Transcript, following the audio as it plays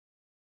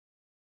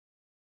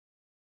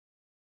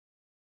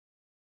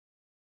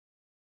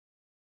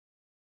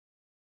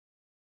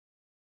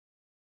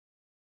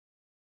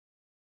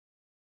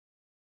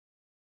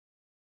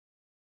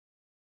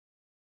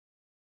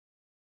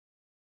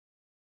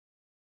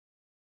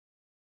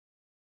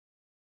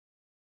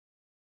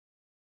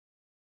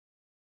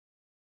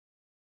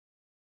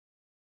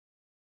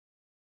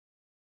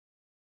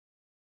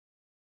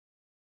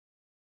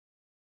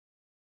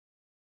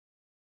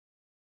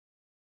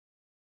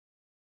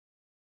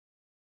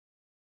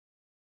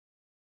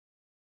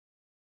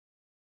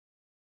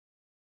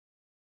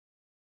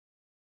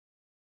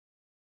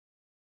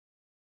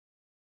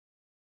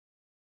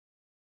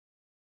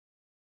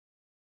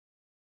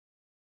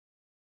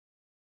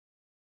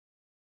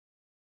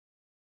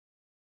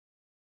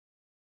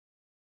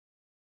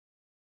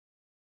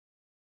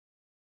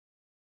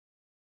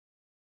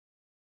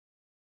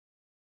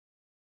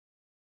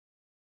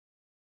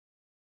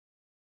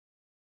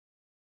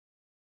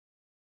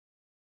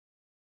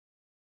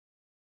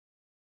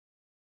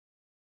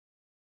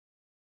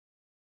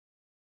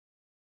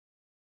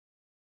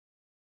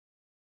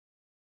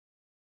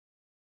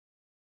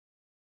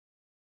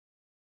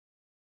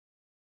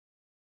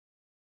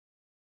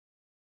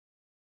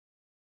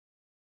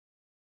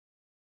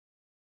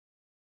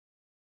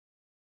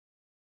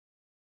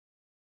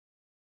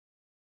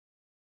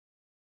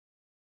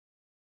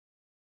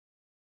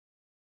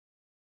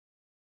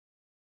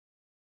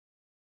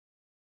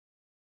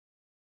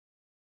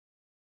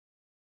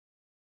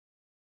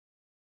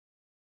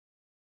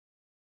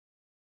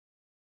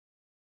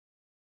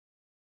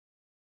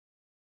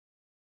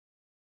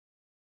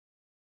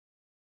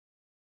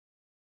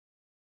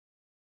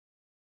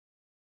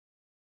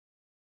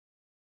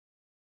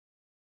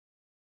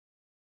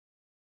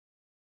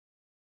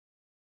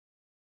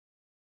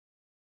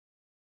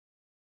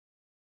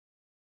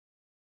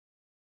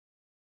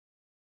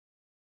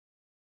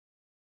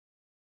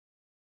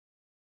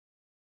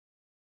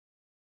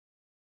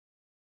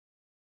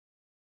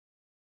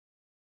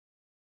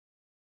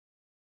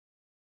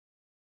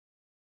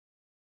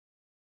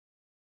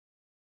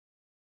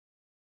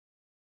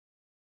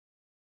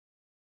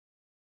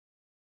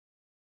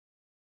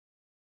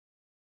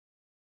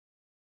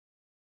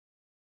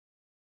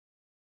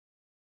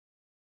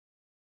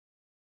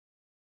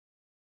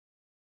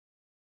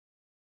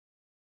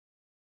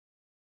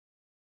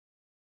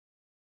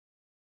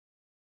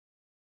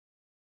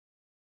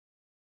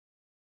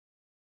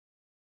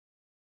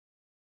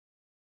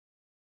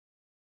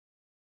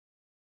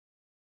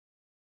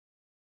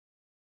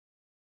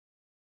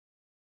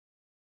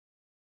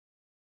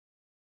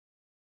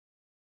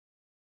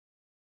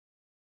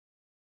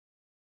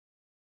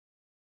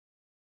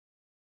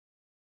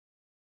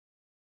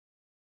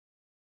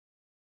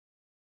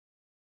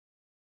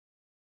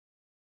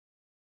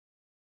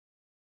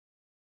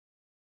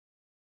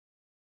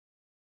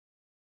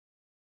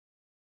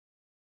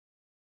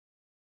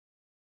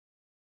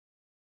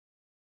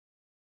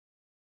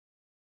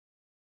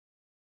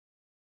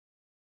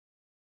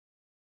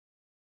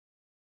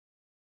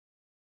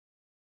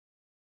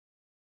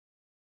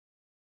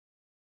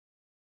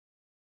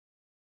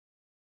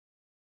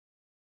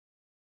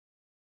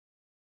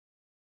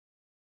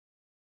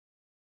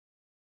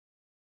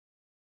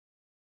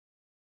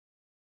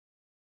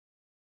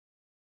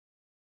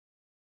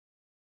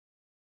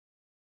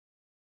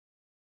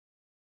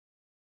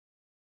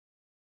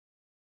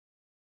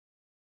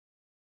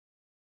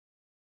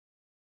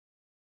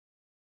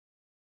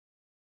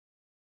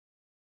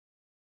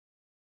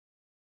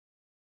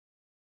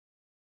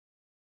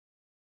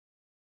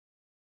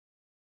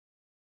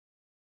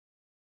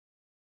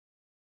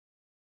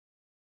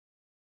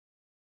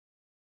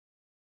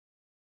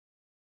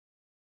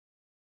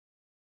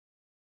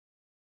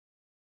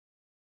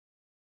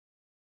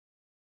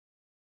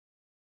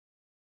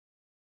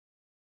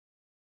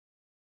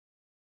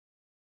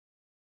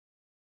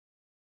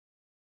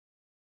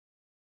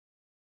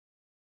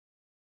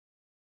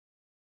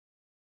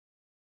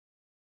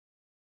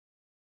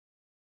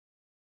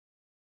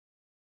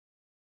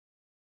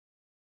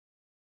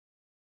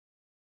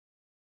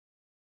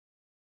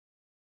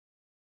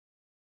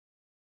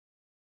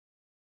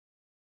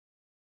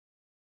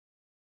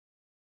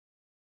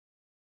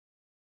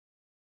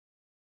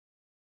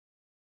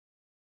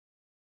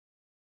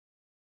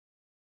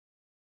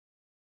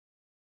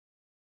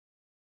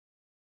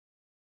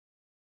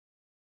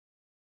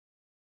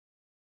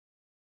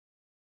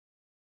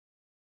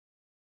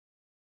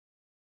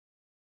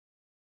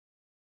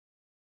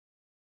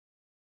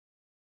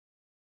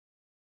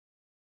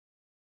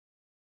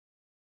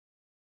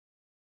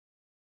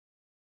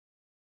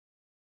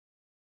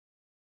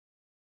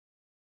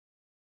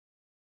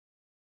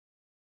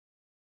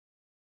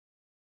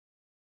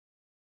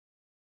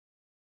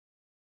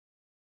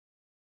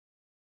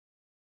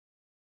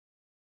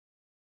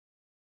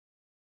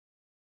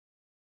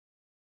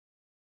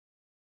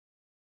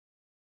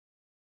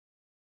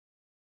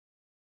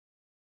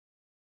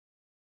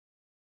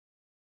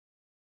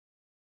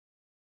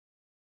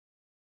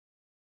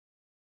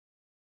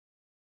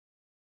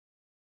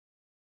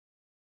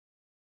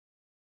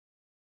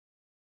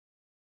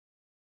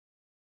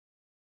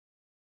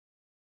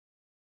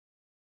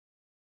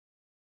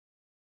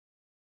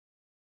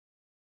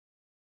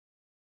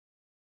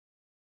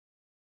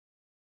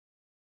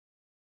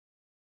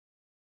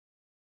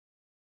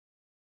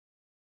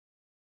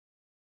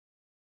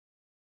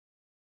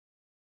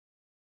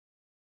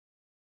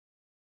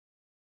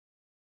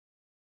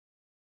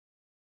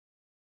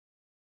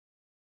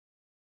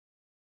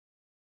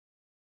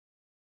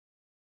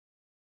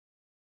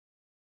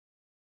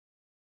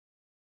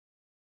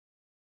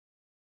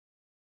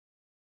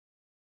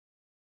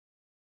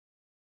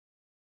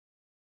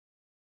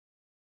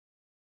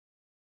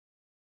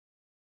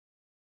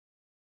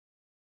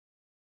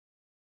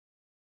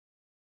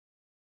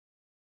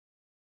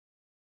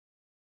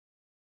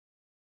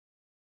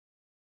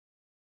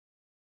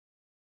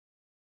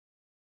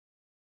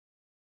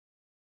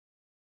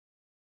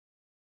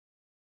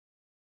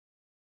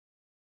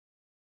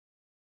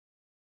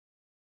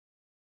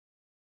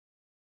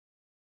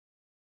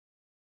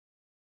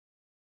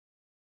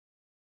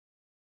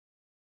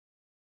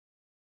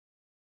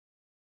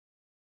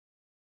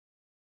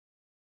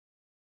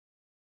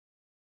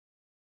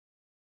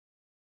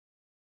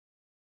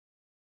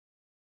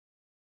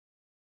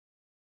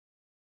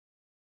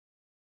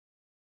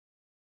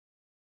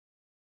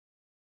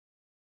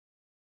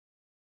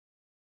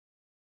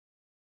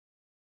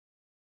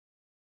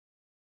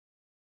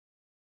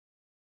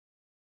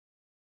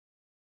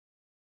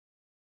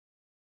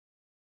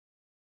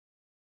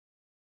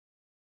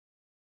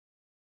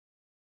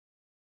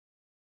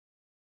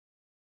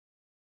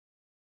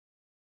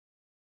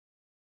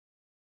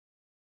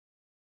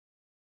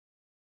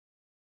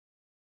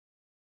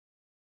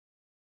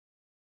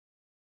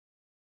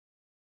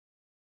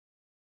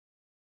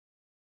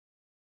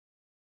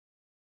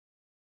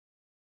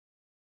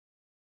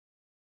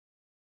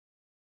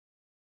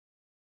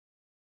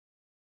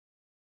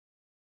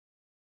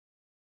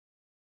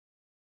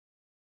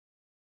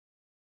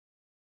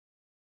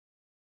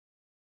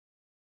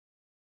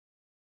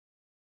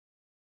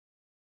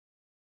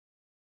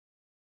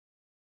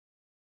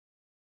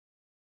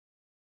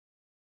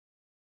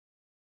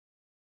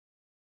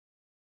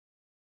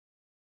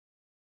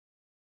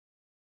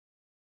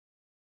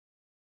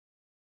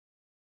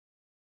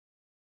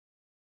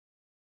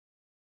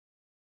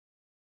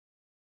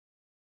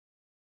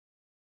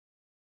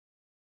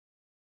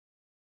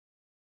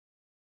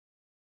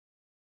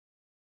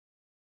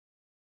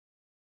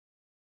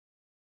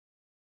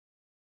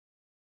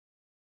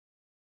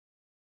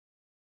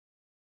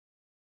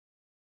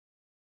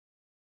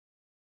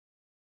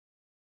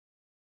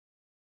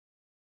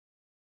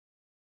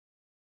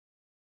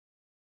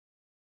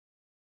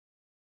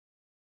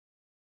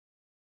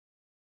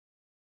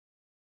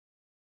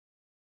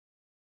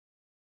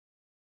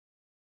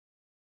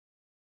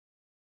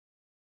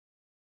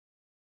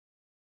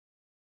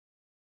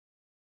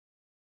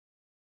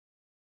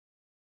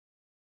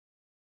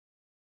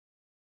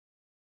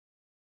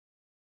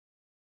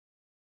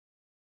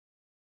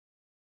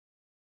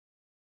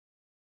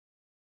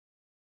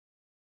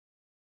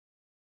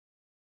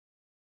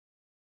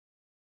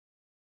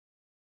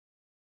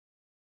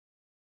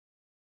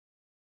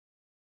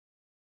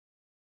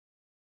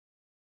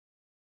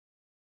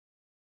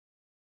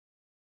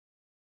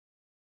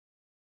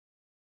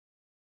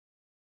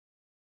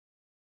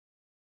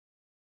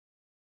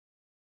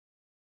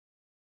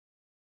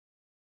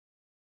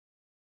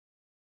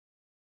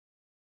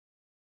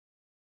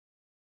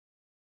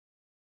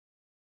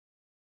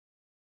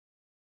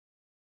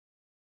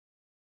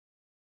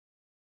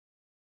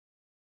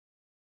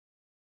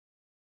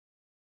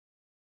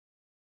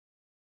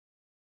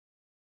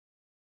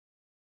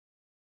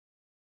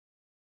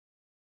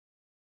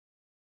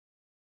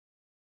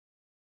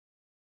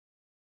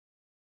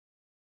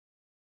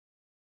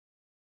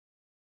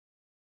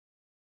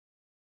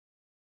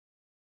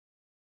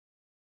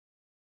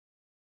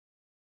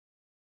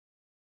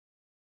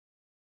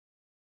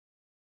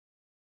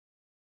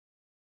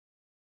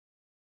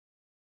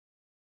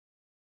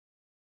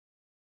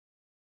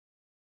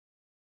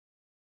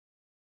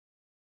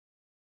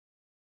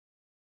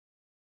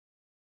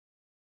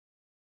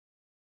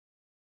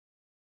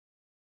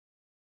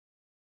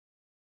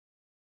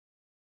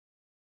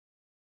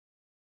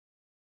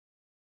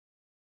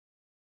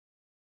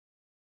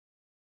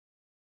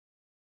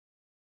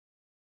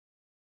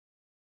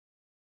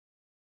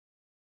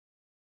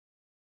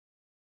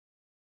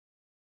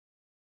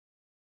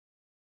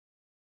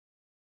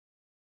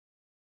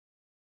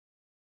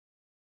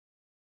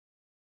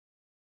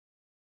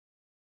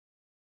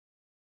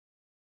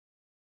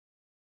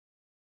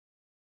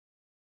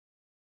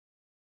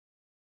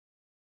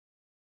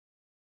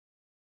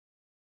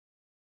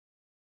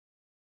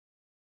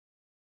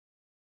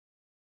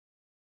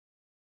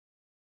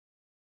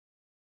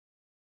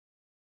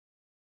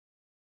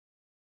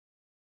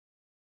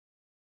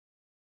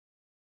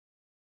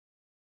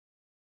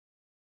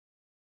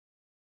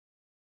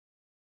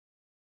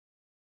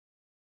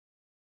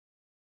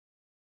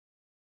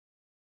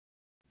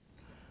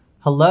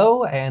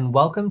Hello and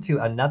welcome to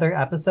another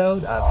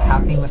episode of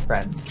Hacking with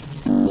Friends.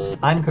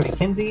 I'm Cody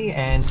Kinsey,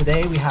 and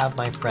today we have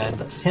my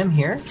friend Tim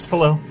here.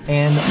 Hello.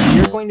 And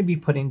we're going to be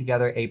putting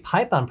together a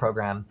Python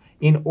program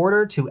in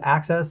order to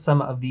access some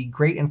of the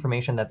great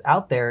information that's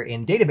out there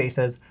in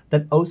databases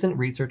that OSINT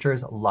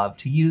researchers love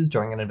to use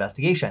during an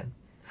investigation.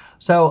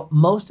 So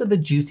most of the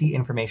juicy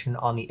information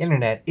on the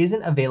internet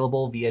isn't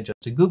available via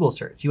just a Google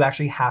search. You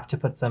actually have to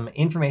put some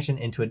information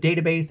into a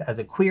database as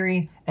a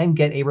query and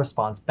get a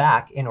response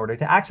back in order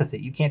to access it.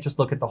 You can't just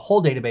look at the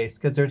whole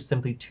database because there's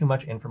simply too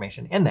much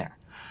information in there.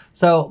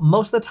 So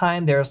most of the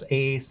time there's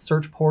a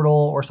search portal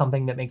or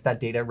something that makes that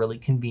data really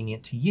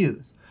convenient to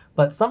use.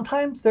 But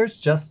sometimes there's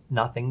just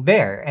nothing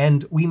there,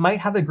 and we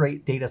might have a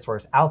great data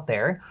source out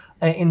there.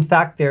 In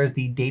fact, there's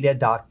the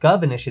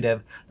data.gov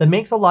initiative that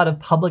makes a lot of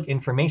public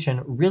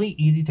information really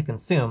easy to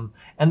consume,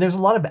 and there's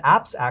a lot of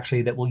apps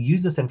actually that will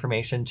use this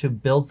information to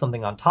build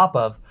something on top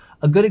of.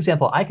 A good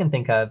example I can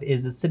think of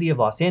is the city of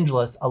Los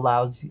Angeles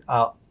allows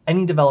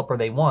any developer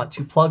they want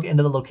to plug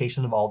into the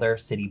location of all their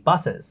city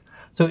buses.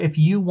 So if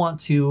you want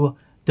to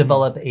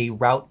develop a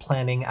route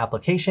planning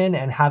application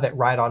and have it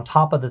ride on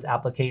top of this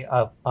application,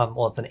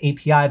 well, it's an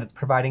API that's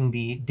providing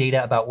the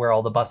data about where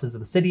all the buses in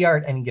the city are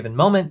at any given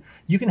moment,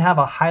 you can have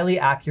a highly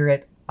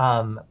accurate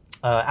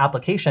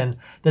application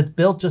that's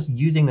built just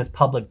using this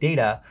public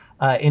data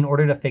in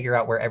order to figure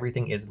out where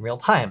everything is in real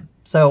time.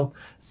 So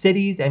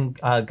cities and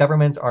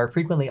governments are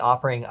frequently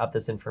offering up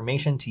this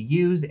information to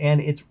use,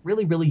 and it's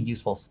really, really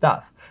useful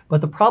stuff.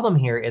 But the problem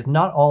here is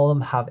not all of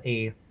them have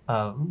a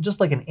just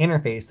like an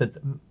interface that's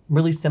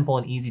really simple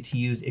and easy to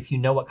use if you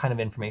know what kind of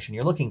information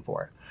you're looking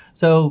for.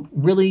 So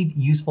really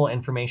useful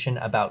information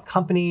about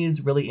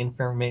companies, really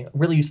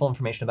useful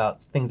information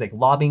about things like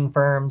lobbying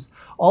firms,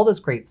 all this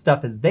great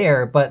stuff is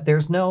there, but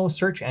there's no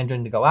search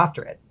engine to go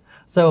after it.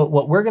 So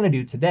what we're going to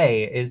do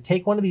today is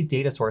take one of these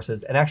data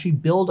sources and actually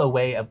build a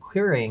way of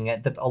querying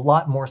it that's a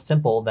lot more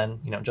simple than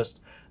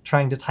just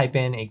trying to type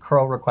in a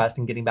curl request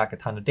and getting back a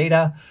ton of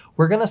data.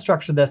 We're going to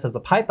structure this as a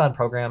Python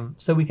program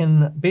so we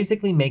can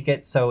basically make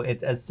it so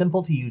it's as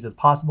simple to use as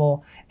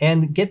possible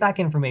and get back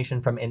information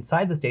from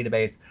inside this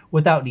database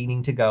without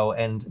needing to go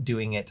and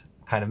doing it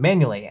kind of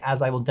manually,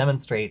 as I will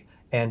demonstrate,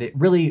 and it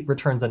really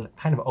returns a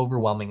kind of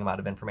overwhelming amount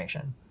of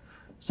information.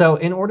 So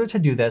in order to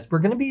do this, we're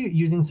going to be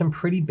using some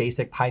pretty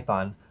basic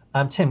Python.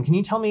 Tim, can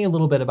you tell me a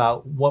little bit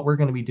about what we're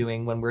going to be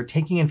doing when we're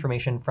taking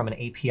information from an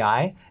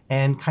API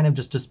and kind of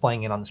just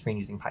displaying it on the screen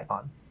using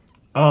Python?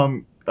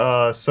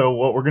 So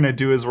what we're going to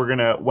do is we're going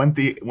to, when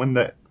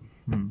the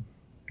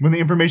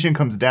information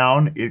comes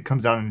down, it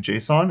comes down in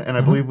JSON. And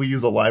I believe we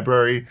use a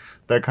library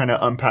that kind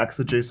of unpacks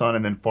the JSON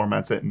and then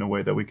formats it in a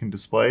way that we can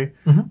display.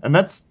 And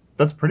that's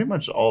pretty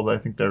much all that I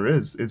think there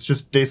is. It's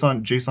just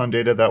JSON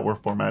data that we're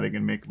formatting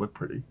and make look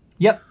pretty.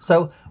 Yep.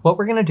 So what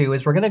we're going to do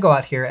is we're going to go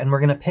out here and we're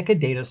going to pick a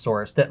data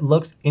source that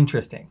looks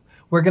interesting.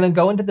 We're going to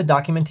go into the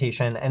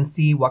documentation and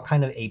see what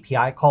kind of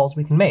API calls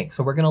we can make.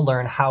 So we're going to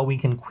learn how we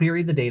can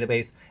query the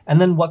database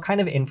and then what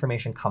kind of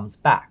information comes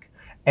back.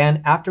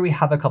 And after we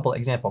have a couple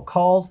example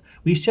calls,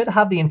 we should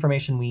have the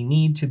information we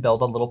need to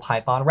build a little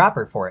Python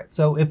wrapper for it.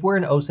 So if we're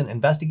an OSINT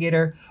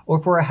investigator or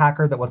if we're a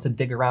hacker that wants to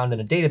dig around in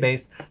a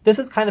database, this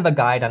is kind of a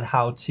guide on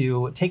how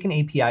to take an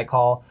API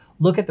call,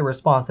 look at the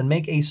response, and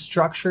make a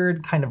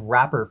structured kind of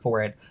wrapper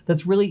for it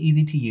that's really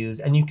easy to use.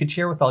 And you could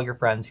share with all your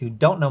friends who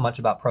don't know much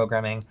about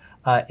programming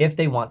if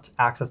they want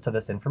access to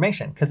this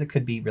information, because it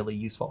could be really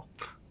useful.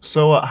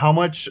 So how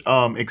much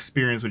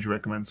experience would you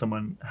recommend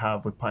someone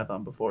have with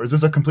Python before? Is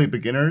this a complete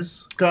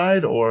beginner's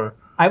guide, or?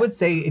 I would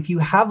say if you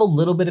have a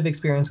little bit of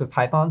experience with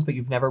Pythons, but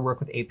you've never worked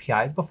with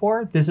APIs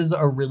before, this is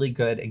a really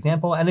good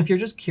example. And if you're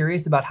just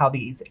curious about how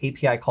these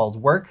API calls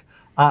work,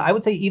 I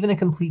would say even a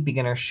complete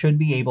beginner should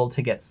be able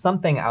to get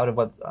something out of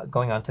what's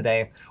going on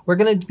today. We're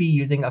going to be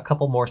using a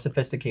couple more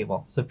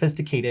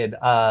sophisticated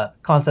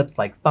concepts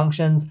like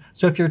functions.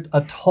 So if you're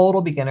a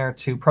total beginner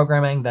to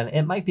programming, then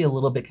it might be a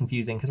little bit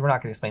confusing because we're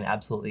not going to explain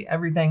absolutely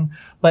everything.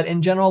 But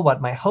in general,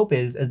 what my hope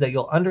is that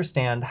you'll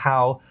understand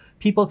how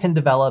people can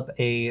develop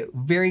a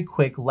very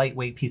quick,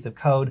 lightweight piece of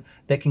code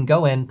that can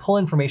go in, pull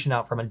information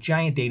out from a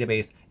giant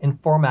database, and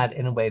format it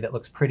in a way that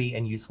looks pretty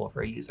and useful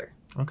for a user.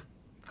 Okay,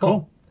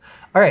 cool.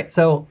 All right,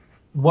 so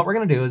what we're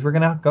going to do is we're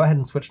going to go ahead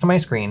and switch to my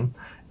screen,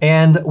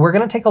 and we're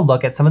going to take a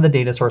look at some of the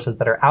data sources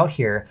that are out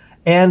here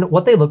and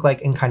what they look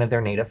like in kind of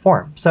their native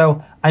form.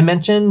 So I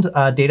mentioned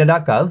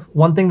data.gov.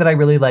 One thing that I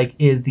really like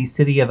is the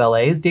City of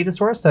LA's data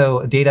source,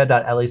 so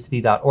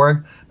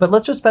data.lacity.org. But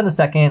let's just spend a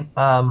second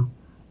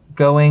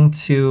going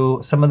to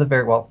some of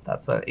the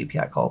that's an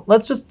API call.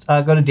 Let's just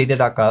go to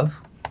data.gov.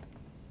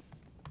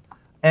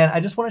 And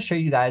I just want to show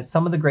you guys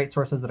some of the great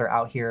sources that are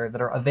out here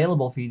that are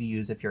available for you to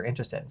use if you're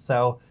interested.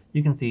 So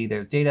you can see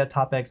there's data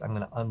topics. I'm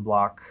going to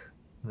unblock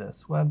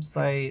this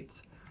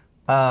website.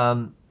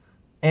 And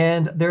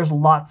there's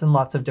lots and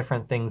lots of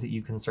different things that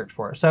you can search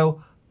for.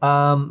 So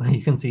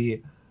you can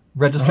see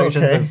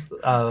registrations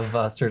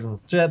of certain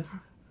chips.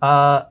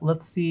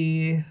 Let's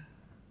see.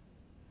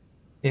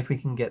 if we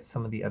can get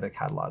some of the other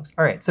catalogs.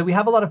 All right, so we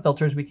have a lot of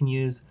filters we can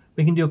use.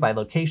 We can do it by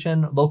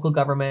location, local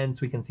governments.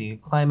 We can see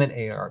climate,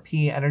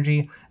 AARP, energy.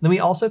 And then we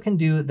also can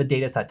do the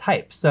data set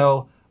type.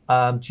 So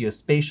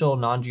geospatial,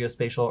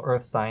 non-geospatial,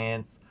 earth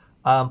science,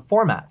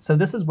 formats. So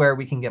this is where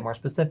we can get more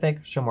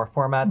specific, show more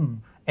formats.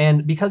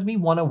 And because we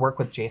want to work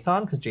with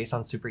JSON, because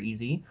JSON's super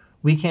easy,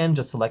 we can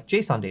just select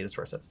JSON data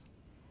sources.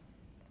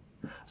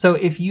 So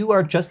if you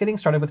are just getting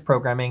started with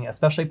programming,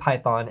 especially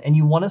Python, and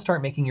you want to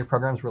start making your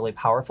programs really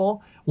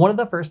powerful, one of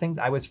the first things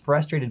I was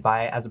frustrated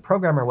by as a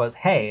programmer was,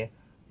 hey,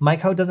 my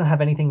code doesn't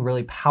have anything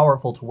really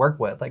powerful to work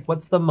with. Like,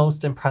 what's the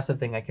most impressive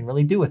thing I can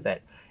really do with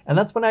it? And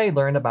that's when I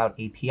learned about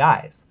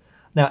APIs.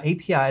 Now,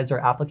 APIs are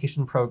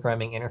application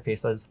programming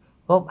interfaces.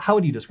 Well, how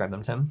would you describe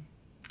them, Tim?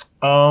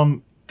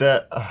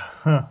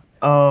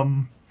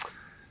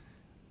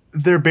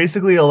 They're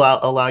basically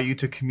allow you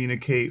to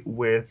communicate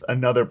with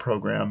another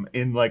program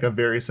in like a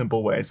very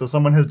simple way. So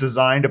someone has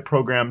designed a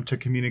program to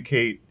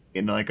communicate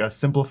in like a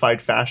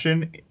simplified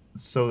fashion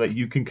so that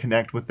you can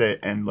connect with it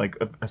and like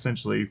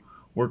essentially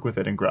work with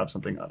it and grab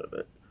something out of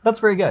it.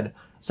 That's very good.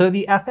 So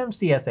the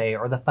FMCSA,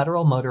 or the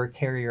Federal Motor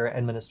Carrier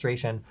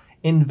Administration,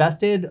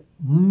 invested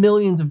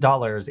millions of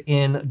dollars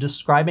in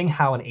describing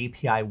how an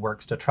API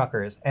works to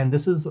truckers. And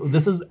this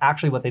is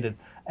actually what they did.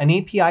 An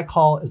API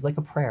call is like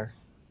a prayer.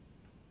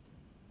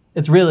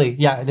 It's really,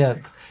 yeah.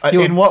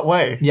 In what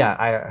way?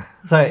 Yeah,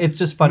 so it's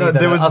just funny that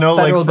there was a no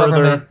federal like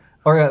government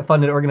or a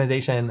funded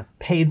organization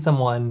paid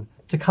someone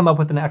to come up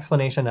with an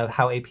explanation of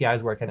how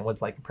APIs work, and it was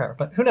like a prayer.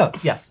 But who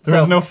knows? Yes. There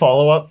was no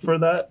follow-up for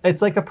that?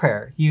 It's like a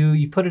prayer.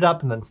 You put it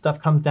up, and then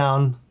stuff comes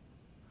down.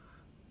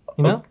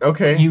 You know?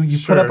 Okay. You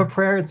sure. put up a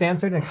prayer, it's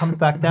answered, and it comes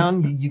back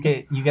down. You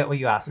get what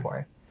you asked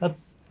for.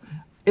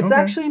 It's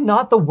actually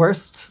not the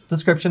worst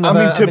description of,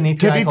 of an API.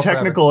 To be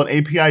technical, an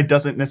API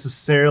doesn't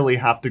necessarily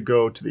have to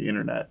go to the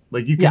internet.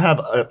 Like you can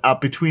have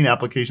between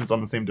applications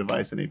on the same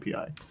device an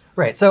API.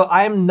 Right. So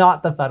I'm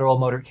not the Federal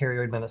Motor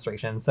Carrier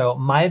Administration. So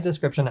my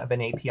description of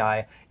an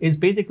API is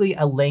basically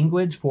a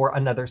language for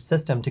another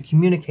system to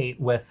communicate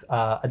with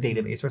a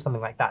database or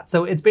something like that.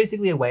 So it's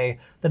basically a way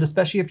that,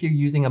 especially if you're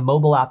using a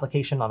mobile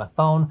application on a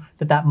phone,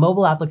 that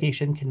mobile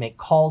application can make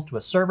calls to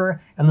a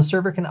server, and the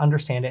server can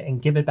understand it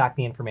and give it back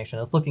the information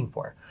it's looking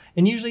for.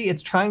 And usually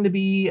it's trying to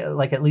be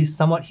like at least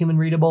somewhat human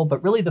readable,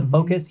 but really the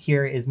focus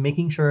here is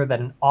making sure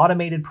that an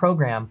automated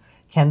program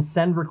can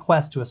send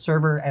requests to a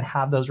server and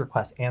have those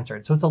requests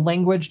answered. So it's a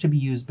language to be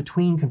used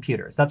between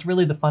computers. That's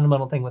really the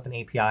fundamental thing with an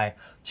API.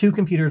 Two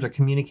computers are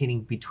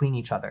communicating between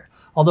each other.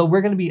 Although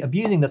we're going to be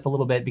abusing this a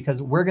little bit because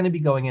we're going to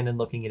be going in and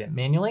looking at it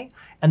manually.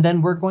 And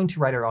then we're going to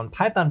write our own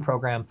Python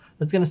program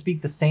that's going to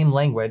speak the same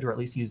language, or at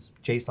least use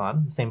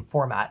JSON, the same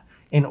format,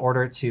 in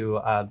order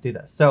to do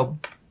this. So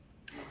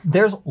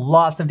there's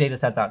lots of data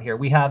sets out here.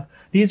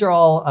 These are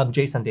all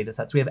JSON data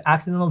sets. We have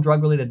accidental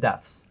drug-related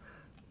deaths,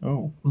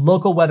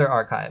 local weather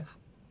archive,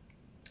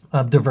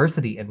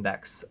 diversity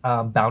index,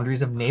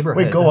 boundaries of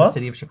neighborhoods in the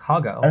city of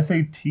Chicago.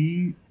 SAT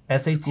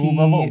school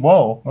level?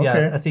 Whoa, okay.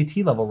 Yeah, SAT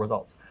level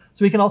results.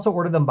 So we can also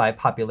order them by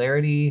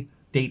popularity,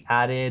 date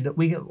added,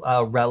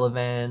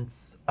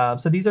 relevance.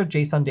 So these are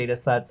JSON data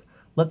sets.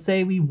 Let's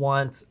say we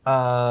want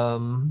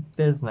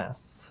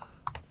business.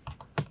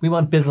 We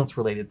want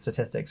business-related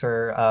statistics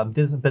or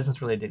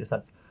business-related data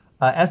sets.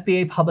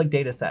 FBA public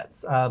data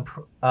sets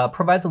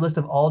provides a list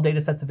of all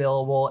data sets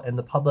available in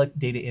the public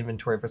data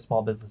inventory for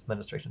Small Business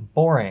Administration.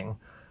 Boring.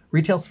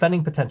 Retail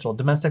spending potential,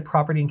 domestic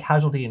property and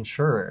casualty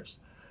insurers.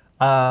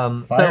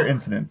 Fire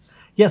incidents.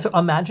 Yeah, so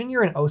imagine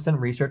you're an OSINT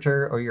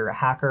researcher or you're a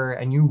hacker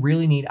and you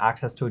really need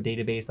access to a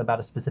database about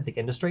a specific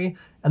industry,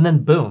 and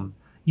then boom,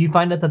 you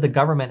find out that the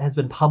government has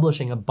been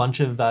publishing a bunch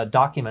of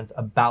documents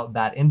about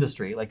that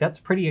industry. Like, that's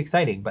pretty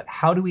exciting, but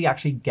how do we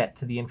actually get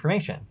to the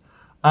information?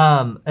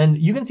 And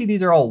you can see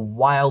these are all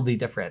wildly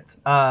different.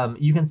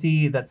 You can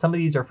see that some of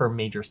these are for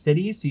major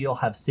cities, so you'll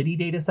have city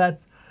data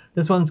sets.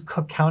 This one's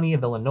Cook County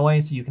of Illinois,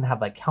 so you can have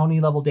like county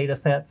level data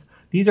sets.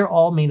 These are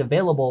all made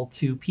available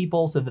to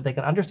people so that they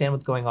can understand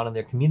what's going on in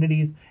their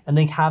communities and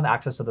they have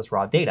access to this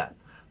raw data.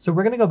 So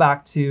we're going to go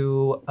back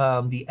to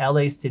the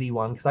LA city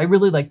one, because I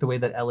really like the way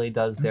that LA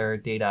does their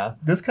data.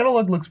 This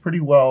catalog looks pretty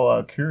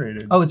well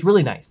curated. Oh, it's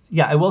really nice.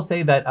 Yeah, I will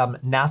say that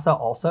NASA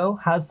also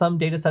has some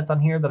data sets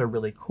on here that are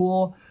really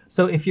cool.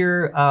 So if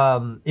you're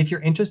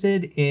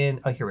interested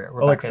in, oh, here we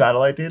are. Like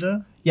satellite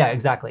data? Yeah,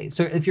 exactly.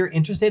 So if you're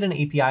interested in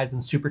APIs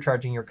and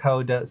supercharging your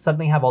code to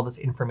suddenly have all this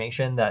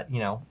information that,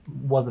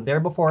 wasn't there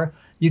before,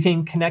 you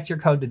can connect your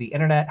code to the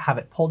internet, have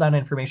it pull down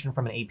information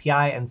from an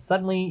API, and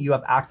suddenly you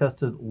have access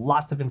to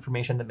lots of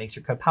information that makes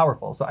your code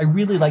powerful. So I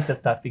really like this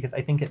stuff because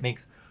I think it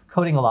makes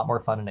coding a lot more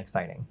fun and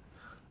exciting.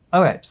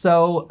 All right,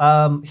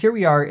 so here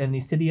we are in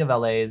the City of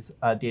LA's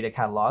data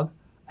catalog.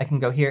 I can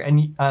go here,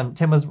 and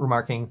Tim was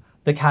remarking,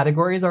 the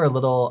categories are a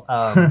little,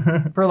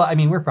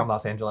 we're from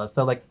Los Angeles,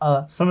 so like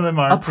some of them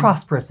are a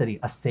prosperous city,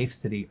 a safe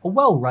city, a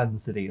well-run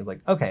city. It's like,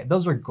 okay,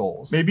 those are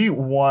goals. Maybe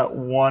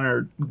one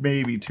or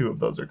maybe two of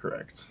those are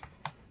correct.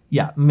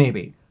 Yeah,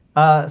 maybe.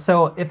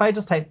 So if I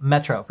just type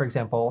metro, for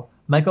example,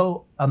 might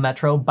go a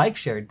metro bike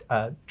shared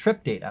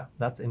trip data.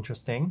 That's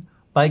interesting.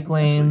 Bike That's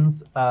actually-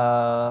 lanes.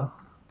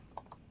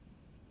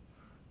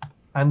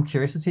 I'm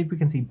curious to see if we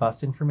can see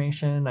bus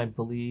information. I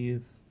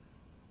believe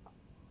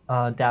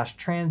dash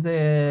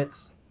transit.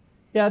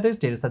 Yeah, there's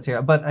data sets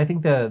here, but I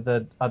think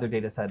the other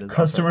data set is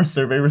Customer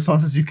survey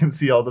responses. You can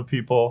see all the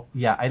people.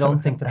 Yeah, I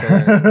don't think that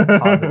they're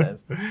positive.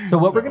 So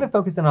what we're going to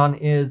focus in on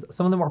is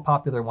some of the more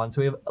popular ones.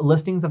 So we have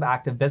listings of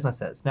active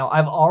businesses. Now,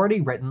 I've already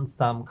written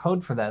some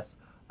code for this.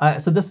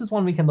 So this is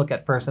one we can look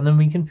at first, and then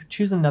we can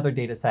choose another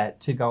data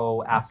set to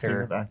go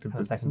after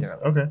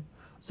secondarily. Okay.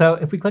 So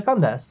if we click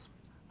on this,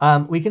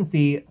 we can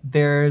see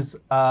there's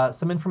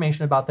some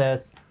information about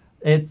this.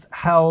 It's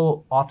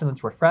how often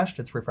it's refreshed.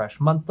 It's refreshed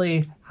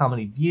monthly, how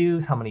many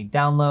views, how many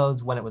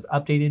downloads, when it was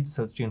updated.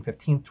 So it's June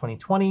 15th,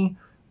 2020.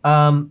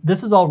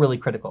 This is all really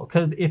critical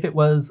because if it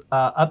was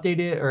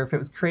updated or if it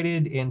was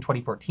created in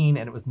 2014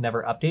 and it was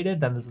never updated,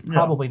 then this is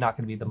probably not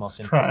going to be the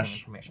most interesting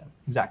information.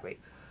 Exactly.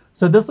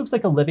 So this looks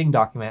like a living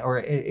document, or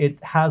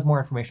it has more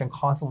information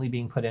constantly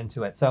being put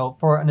into it. So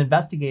for an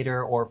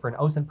investigator or for an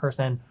OSINT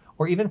person,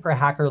 or even for a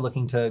hacker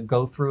looking to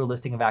go through a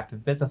listing of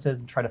active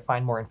businesses and try to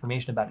find more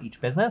information about each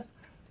business,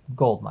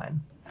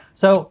 goldmine.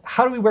 So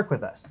how do we work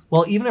with this?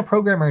 Well, even a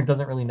programmer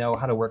doesn't really know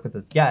how to work with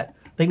this yet.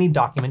 They need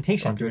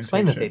documentation to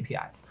explain this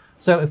API.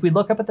 So if we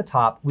look up at the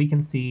top, we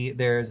can see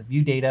there's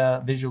view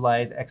data,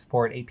 visualize,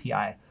 export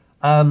API.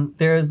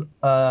 There's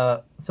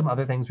some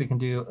other things we can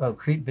do. Oh,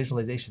 create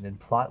visualization in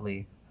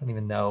Plotly. I don't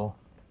even know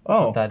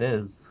what that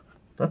is.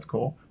 That's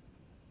cool.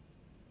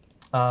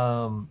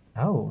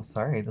 Oh,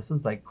 sorry. This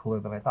is like cooler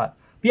than I thought.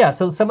 But yeah,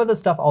 so some of this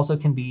stuff also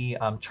can be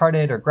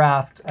charted or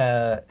graphed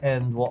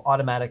and will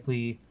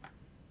automatically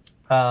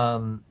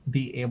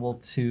be able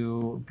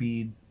to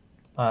be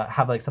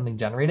have like something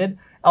generated.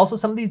 Also,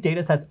 some of these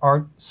data sets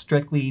aren't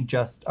strictly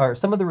just, or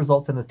some of the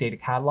results in this data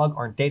catalog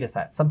aren't data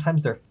sets.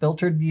 Sometimes they're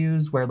filtered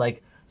views where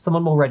like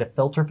someone will write a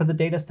filter for the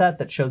data set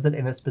that shows it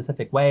in a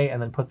specific way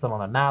and then puts them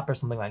on a map or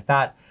something like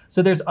that.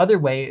 So there's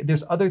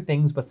other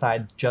things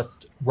besides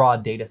just raw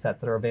data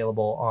sets that are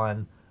available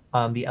on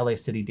the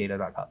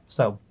lacitydata.gov.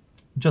 So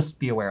just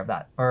be aware of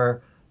that,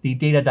 or the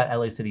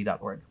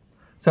data.lacity.org.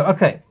 So,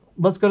 okay,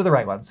 let's go to the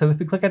right one. So if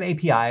we click on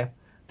API,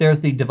 there's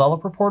the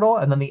developer portal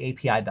and then the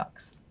API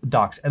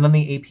docs, and then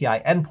the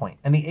API endpoint.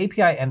 And the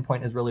API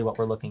endpoint is really what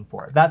we're looking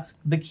for. That's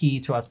the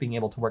key to us being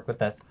able to work with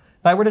this.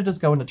 If I were to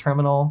just go into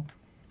terminal,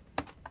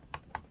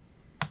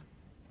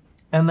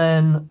 and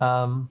then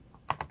can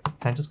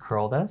I just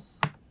curl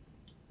this?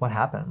 What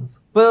happens?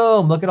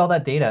 Boom, look at all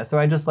that data. So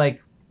I just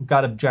like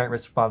got a giant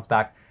response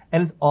back,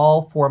 and it's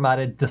all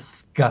formatted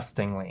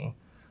disgustingly.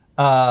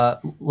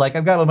 Like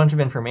I've got a bunch of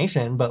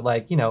information, but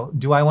like, you know,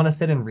 do I want to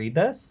sit and read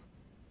this?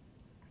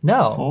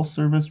 No. Full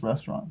service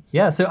restaurants.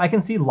 Yeah, so I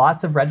can see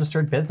lots of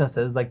registered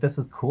businesses. Like this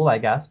is cool, I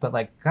guess, but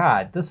like,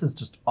 God, this is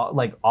just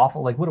like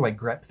awful. Like, what do I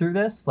grep through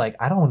this? Like,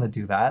 I don't want to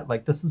do that.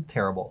 Like, this is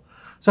terrible.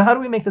 So how do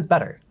we make this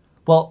better?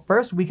 Well,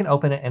 first we can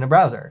open it in a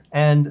browser,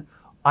 and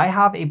I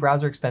have a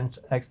browser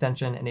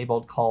extension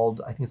enabled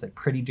called, I think it's like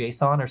Pretty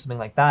JSON or something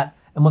like that.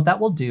 And what that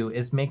will do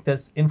is make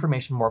this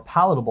information more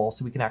palatable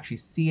so we can actually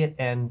see it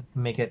and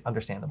make it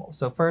understandable.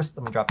 So first,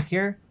 let me drop it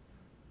here.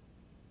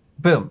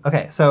 Boom.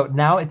 Okay, so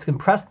now it's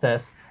compressed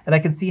this, and I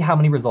can see how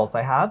many results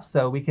I have.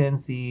 So we can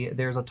see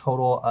there's a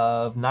total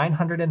of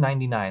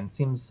 999.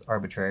 Seems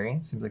arbitrary.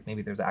 Seems like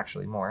maybe there's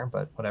actually more,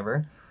 but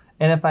whatever.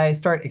 And if I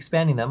start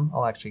expanding them,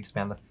 I'll actually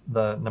expand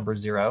the number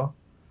 0.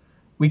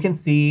 We can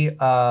see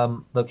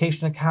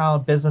location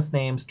account, business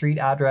name, street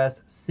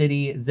address,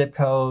 city, zip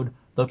code,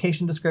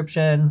 location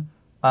description,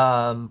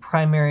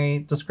 primary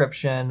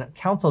description,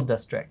 council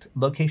district,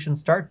 location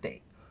start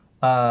date,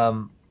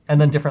 and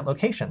then different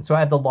locations. So I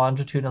have the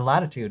longitude and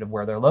latitude of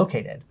where they're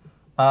located,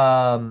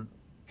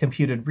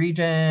 computed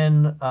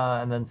region,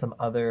 and then some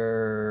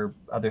other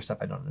stuff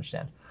I don't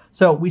understand.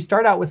 So we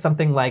start out with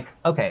something like,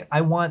 okay,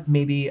 I want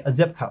maybe a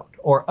zip code,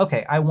 or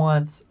okay, I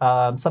want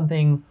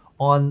something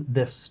on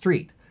this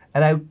street.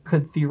 And I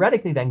could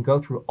theoretically then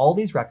go through all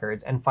these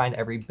records and find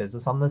every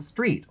business on the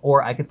street,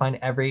 or I could find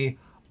every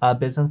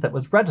business that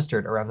was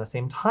registered around the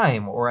same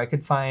time, or I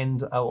could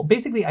find, well,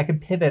 basically I could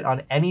pivot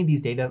on any of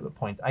these data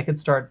points. I could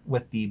start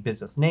with the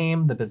business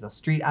name, the business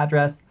street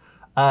address,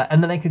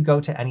 and then I could go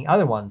to any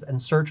other ones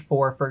and search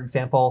for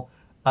example,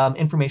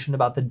 information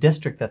about the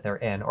district that they're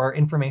in, or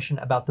information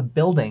about the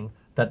building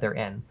that they're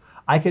in.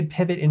 I could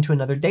pivot into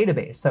another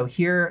database. So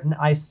here,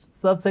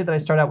 so let's say that I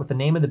start out with the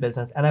name of the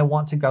business and I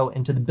want to go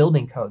into the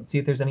building code, see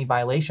if there's any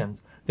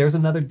violations. There's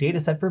another data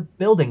set for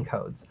building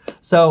codes.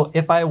 So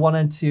if I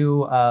wanted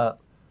to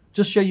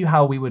just show you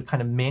how we would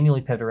kind of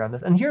manually pivot around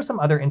this. And here's some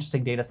other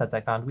interesting data sets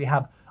I found. We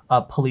have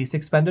police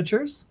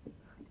expenditures.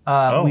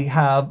 We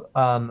have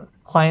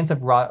clients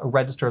of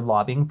registered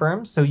lobbying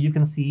firms. So you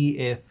can see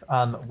if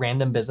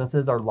random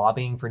businesses are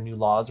lobbying for new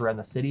laws around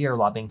the city or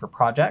lobbying for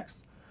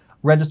projects.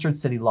 Registered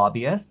city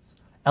lobbyists,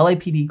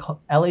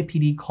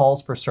 LAPD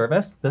calls for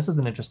service. This is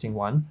an interesting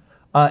one.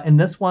 In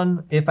this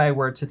one, if I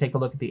were to take a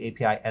look at the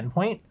API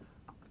endpoint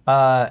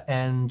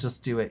and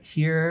just do it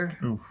here.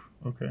 Oof,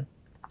 okay.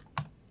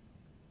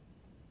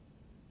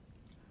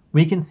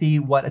 we can see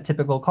what a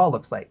typical call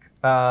looks like.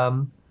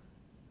 Not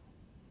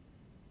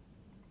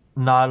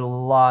a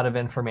lot of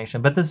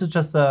information, but this is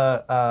just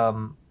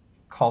a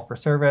call for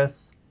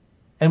service.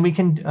 And we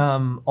can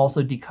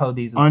also decode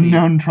these and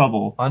Unknown see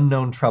trouble.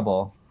 unknown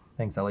trouble.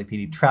 Thanks,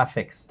 LAPD.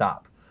 Traffic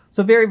stop.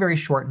 So very, very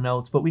short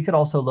notes, but we could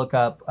also look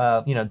up,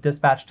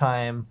 dispatch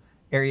time,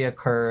 area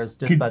occurs,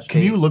 dispatch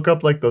Can date. you look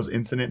up like those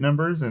incident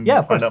numbers and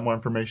find out more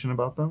information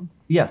about them?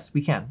 Yes,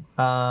 we can.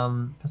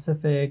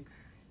 Pacific,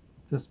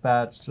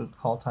 dispatch,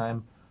 call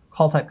time,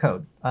 call type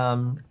code.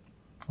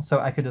 So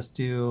I could just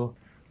do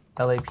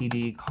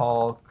LAPD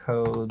call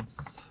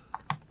codes.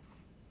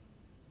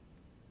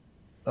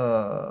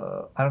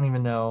 I don't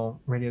even know,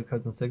 radio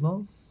codes and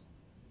signals.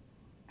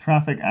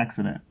 Traffic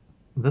accident.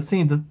 This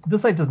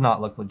site does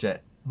not look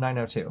legit.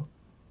 902.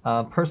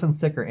 Person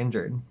sick or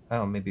injured.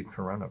 Oh, maybe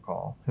Corona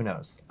call. Who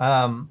knows?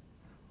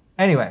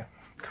 Anyway.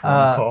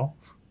 Corona call.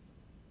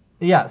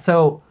 Yeah,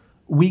 so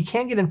we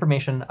can get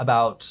information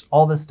about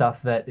all this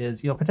stuff that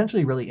is,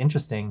 potentially really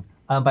interesting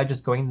by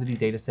just going to the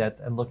data sets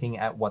and looking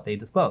at what they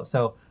disclose.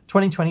 So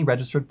 2020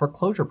 registered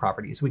foreclosure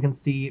properties. We can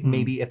see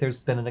maybe if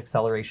there's been an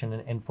acceleration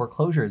in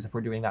foreclosures if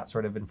we're doing that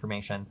sort of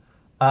information.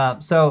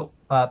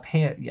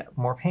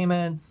 More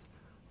payments.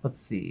 Let's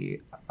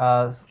see.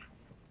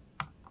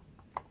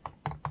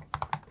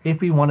 If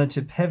we wanted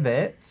to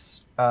pivot,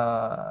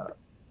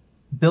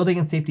 building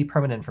and safety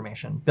permit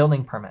information,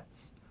 building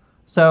permits.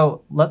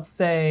 So let's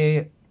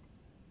say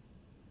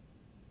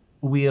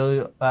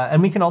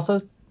and we can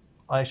also,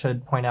 I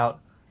should point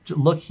out,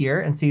 look here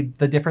and see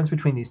the difference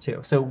between these two.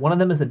 So one of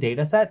them is a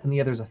data set and the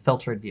other is a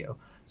filtered view.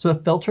 So a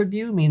filtered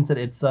view means that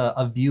it's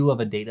a view of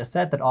a data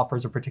set that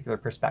offers a particular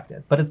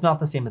perspective, but it's not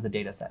the same as a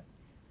data set.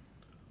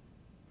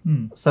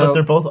 So, but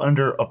they're both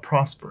under a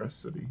prosperous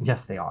city.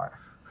 Yes, they are.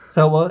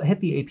 So we'll hit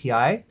the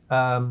API,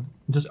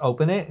 just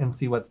open it and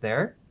see what's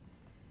there.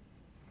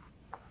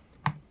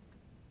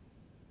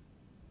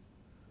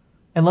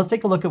 And let's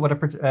take a look at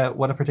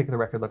what a particular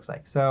record looks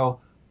like.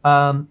 So,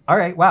 all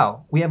right,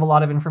 wow, we have a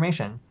lot of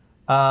information.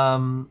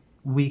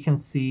 We can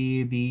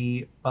see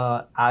the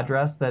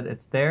address that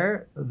it's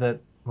there.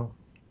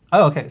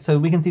 Okay, so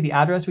we can see the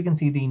address. We can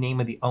see the name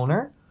of the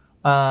owner.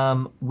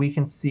 We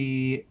can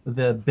see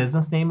the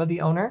business name of the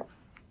owner.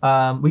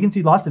 We can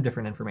see lots of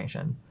different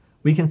information.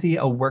 We can see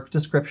a work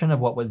description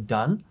of what was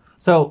done.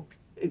 So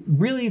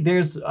really,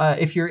 there's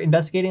if you're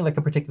investigating like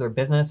a particular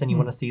business and you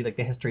want to see like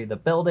the history of the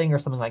building or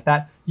something like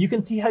that, you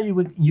can see how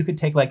you could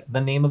take like the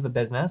name of a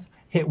business,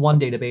 hit one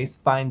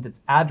database, find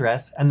its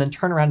address, and then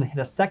turn around and hit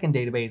a second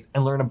database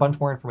and learn a bunch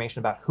more information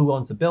about who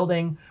owns the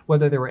building,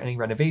 whether there were any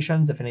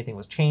renovations, if anything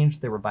was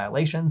changed, there were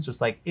violations. Just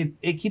like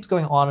it keeps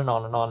going on and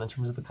on and on in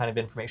terms of the kind of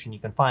information you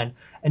can find,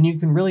 and you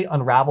can really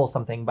unravel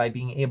something by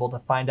being able to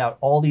find out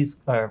all these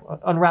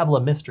unravel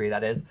a mystery,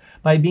 that is,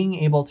 by being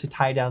able to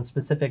tie down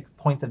specific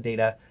points of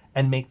data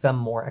and make them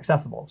more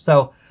accessible.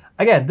 So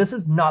again, this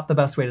is not the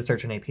best way to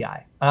search an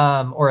API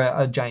or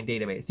a giant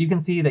database. You can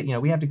see that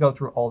we have to go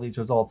through all these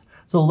results.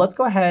 So let's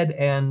go ahead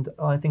and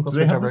I think we'll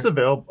switch over. Do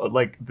they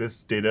have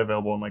this data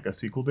available in like a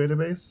SQL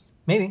database?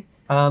 Maybe.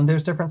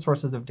 There's different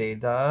sources of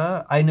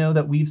data. I know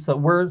that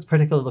we're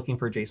particularly looking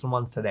for JSON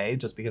ones today,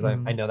 just because I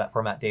know that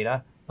format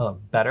data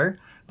better.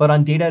 But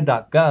on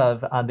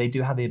data.gov, they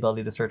do have the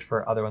ability to search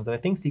for other ones, and I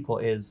think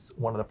SQL is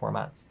one of the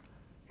formats.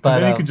 Because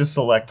then you could just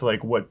select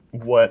like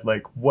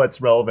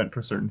what's relevant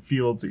for certain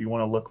fields that you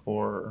want to look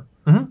for.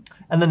 And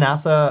the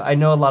NASA, I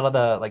know a lot of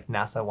the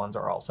NASA ones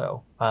are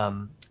also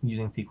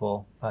using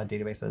SQL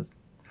databases.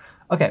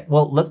 Okay,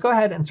 well, let's go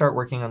ahead and start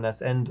working on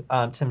this. And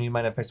Tim, you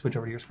mind if I switch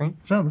over to your screen?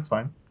 Sure, that's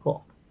fine.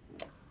 Cool.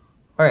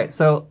 All right,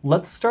 so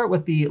let's start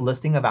with the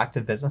listing of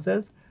active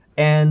businesses,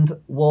 and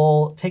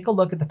we'll take a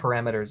look at the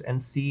parameters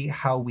and see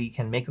how we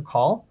can make a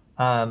call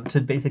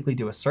to basically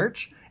do a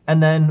search.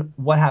 And then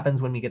what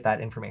happens when we get that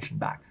information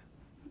back?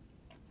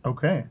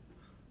 Okay.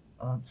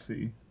 Let's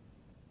see.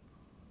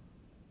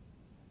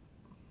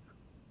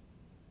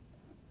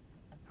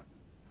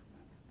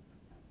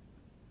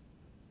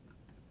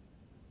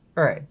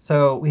 All right,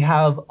 so we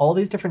have all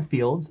these different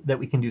fields that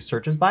we can do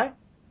searches by.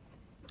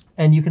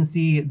 And you can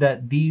see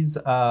that these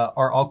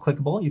are all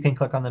clickable. You can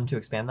click on them to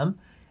expand them.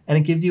 And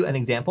it gives you an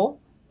example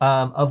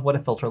of what a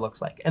filter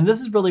looks like. And this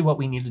is really what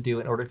we need to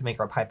do in order to make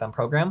our Python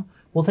program.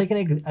 We'll take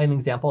an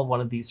example of one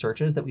of these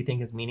searches that we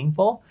think is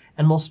meaningful,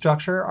 and we'll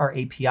structure our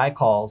API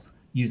calls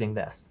using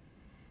this.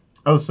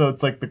 Oh, so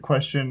it's like the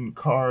question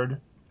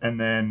card and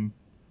then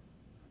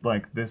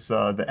like this,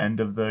 the end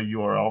of the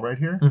URL right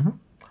here?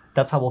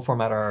 That's how we'll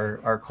format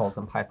our calls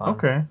in Python.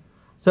 Okay.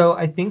 So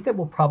I think that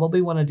we'll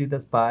probably want to do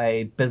this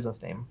by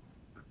business name.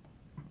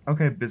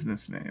 Okay,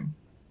 business name.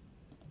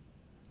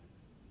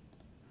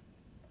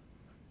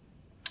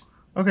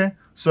 Okay,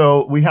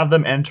 so we have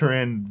them enter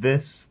in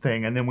this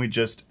thing, and then we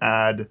just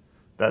add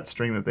that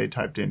string that they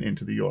typed in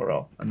into the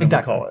URL, and then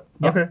we call it.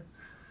 Yep. Okay.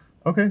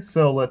 Okay,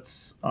 so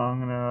I'm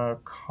gonna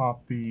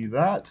copy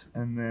that,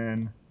 and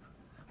then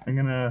I'm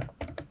gonna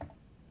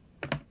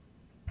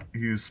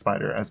use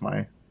Spider as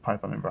my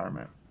Python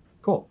environment.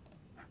 Cool.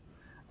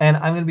 And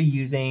I'm gonna be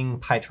using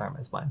PyCharm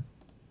as mine.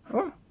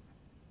 Oh,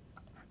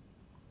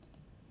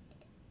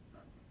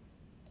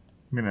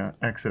 I'm gonna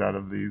exit out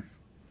of these.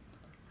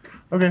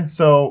 Okay,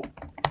 so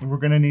we're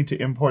gonna need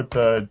to import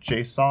the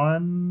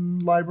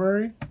JSON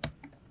library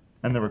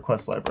and the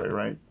request library,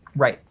 right?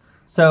 Right.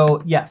 So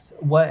yes,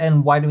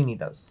 and why do we need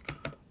those?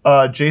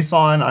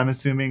 JSON, I'm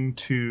assuming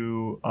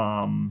to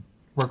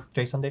Work with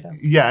JSON data?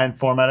 yeah, and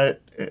format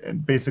it,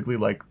 and basically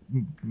like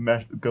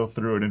go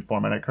through it and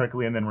format it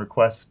correctly, and then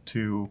request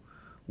to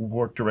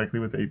work directly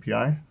with the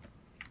API.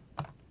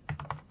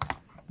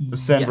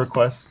 Send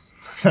requests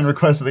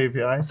to the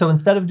API. So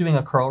instead of doing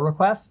a curl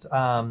request,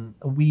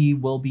 we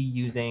will be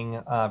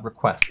using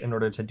request in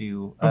order to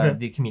do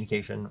the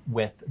communication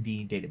with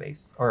the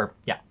database. Or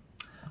yeah.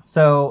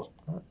 So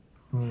let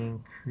me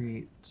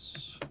create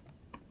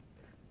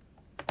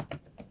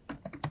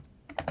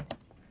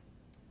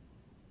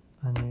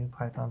a new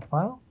Python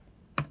file.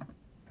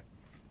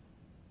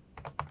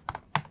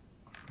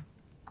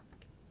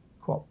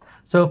 Cool.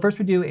 So first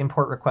we do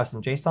import request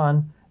in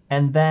JSON,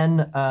 and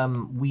then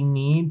we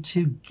need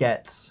to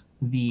get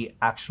the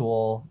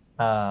actual,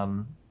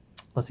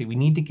 we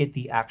need to get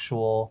the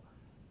actual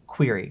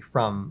query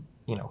from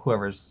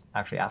whoever's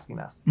actually asking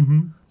this.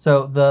 Mm-hmm.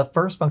 So the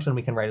first function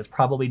we can write is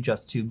probably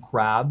just to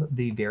grab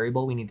the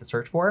variable we need to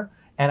search for.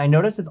 And I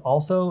notice it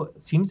also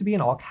seems to be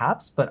in all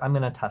caps, but I'm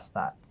going to test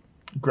that.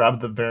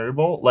 Grab the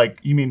variable? Like,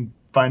 you mean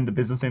find the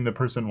business name the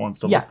person wants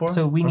to look for? Yeah,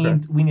 so we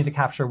need to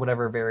capture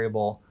whatever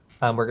variable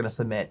we're going to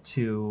submit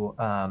to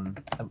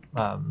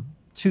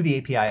the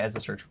API as a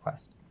search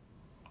request.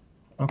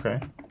 Okay.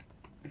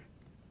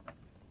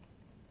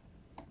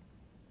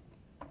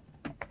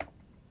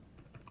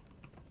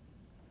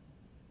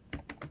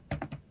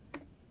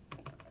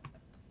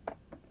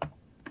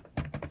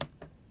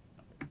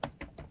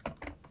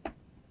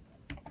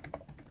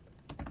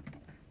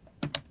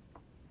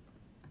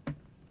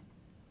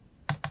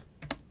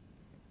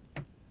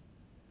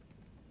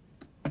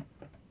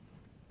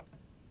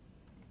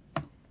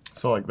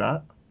 So like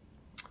that?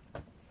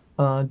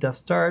 Def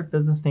start,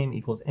 business name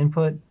equals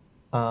input,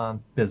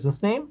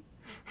 business name?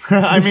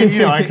 I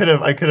mean, I could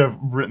have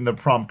written the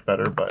prompt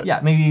better, but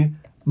yeah, maybe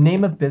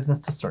name of business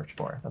to search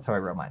for. That's how I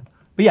wrote mine.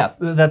 But yeah,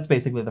 that's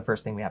basically the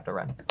first thing we have to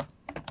run.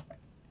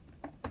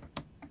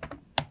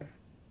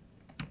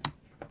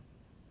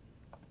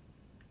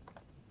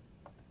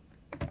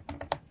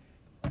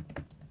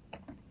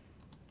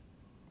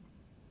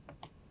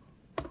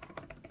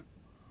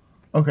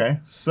 Okay,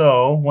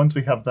 so once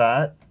we have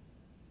that,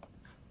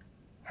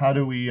 how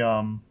do we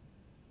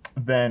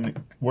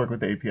then work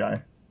with the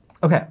API?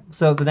 Okay,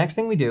 so the next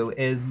thing we do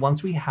is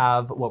once we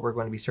have what we're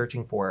going to be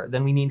searching for,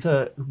 then we need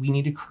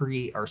to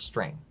create our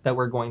string that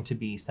we're going to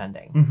be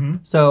sending. Mm-hmm.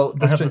 So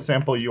I have the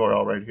sample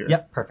URL right here.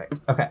 Yep,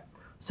 perfect. Okay,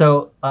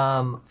 so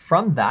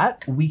from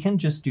that we can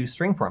just do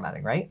string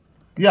formatting, right?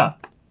 Yeah.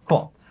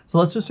 Cool. So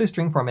let's just do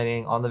string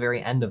formatting on the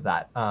very end of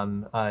that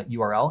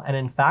URL. And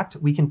in fact,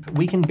 we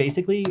can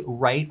basically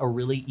write a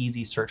really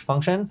easy search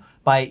function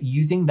by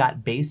using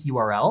that base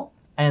URL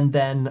and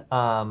then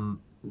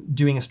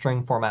doing a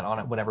string format on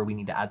it whenever we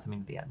need to add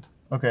something to the end.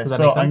 Okay,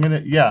 so I'm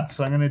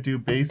gonna do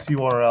base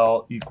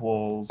URL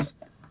equals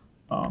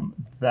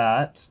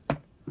that,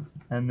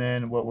 and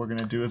then what we're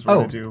gonna do is we're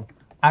gonna do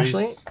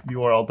base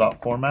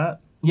URL.format.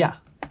 Yeah,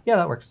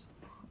 that works.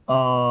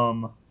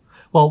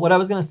 Well, what I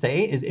was going to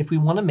say is if we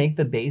want to make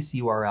the base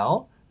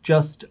URL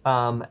just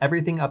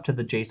everything up to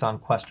the JSON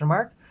question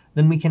mark,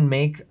 then we can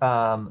make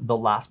the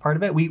last part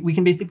of it. We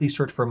can basically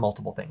search for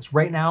multiple things.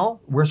 Right now,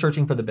 we're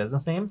searching for the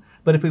business name,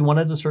 but if we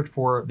wanted to search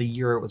for the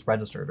year it was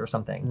registered or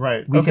something,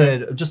 right? We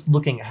could, just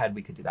looking ahead,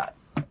 we could do that.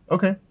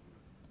 Okay.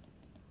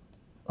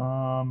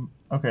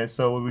 Okay,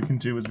 so what we can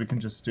do is we can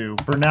just do,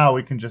 for now,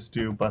 we can just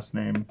do bus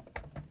name.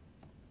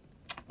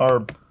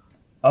 Or,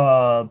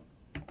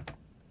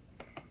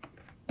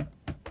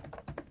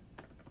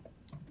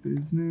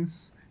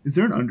 business. Is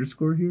there an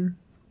underscore here?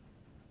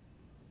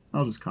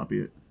 I'll just copy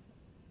it.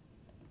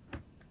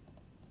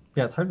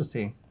 Yeah, it's hard to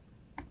see.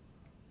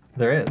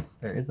 There is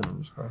an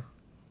underscore.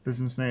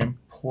 Business name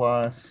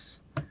plus,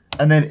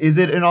 and then is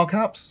it in all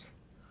caps?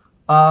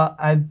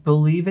 I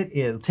believe it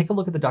is. Take a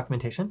look at the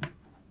documentation.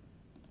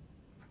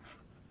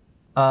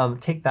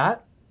 Take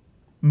that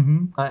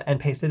and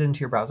paste it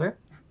into your browser.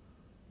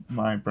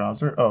 My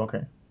browser? Oh,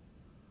 okay.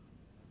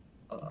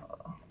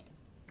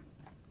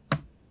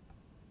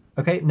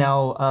 Okay,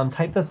 now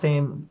type the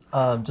same,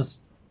 just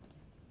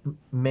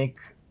make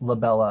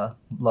Labella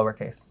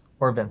lowercase,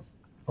 or Vince,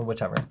 or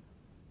whichever.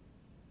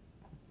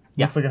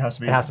 Yeah, looks like it has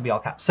to be. It has to be all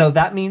caps. So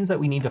that means that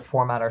we need to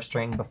format our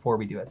string before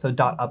we do it. So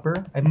dot upper,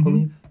 I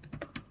believe.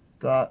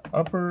 Dot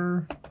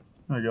upper,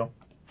 there we go.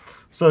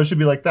 So it should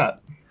be like that.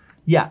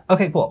 Yeah,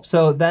 okay, cool.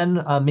 So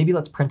then maybe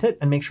let's print it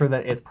and make sure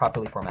that it's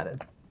properly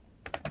formatted.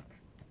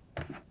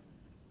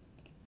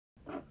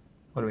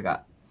 What do we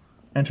got?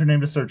 Enter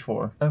name to search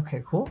for.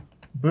 Okay, cool.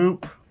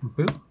 Boop.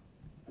 Boop.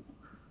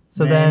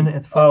 So name. then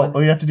it's formatted. Oh,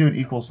 you have to do an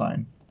equal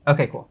sign.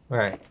 Okay, cool. All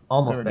right,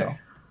 almost there. Go.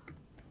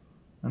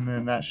 And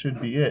then that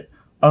should be it.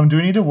 Do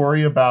we need to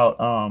worry about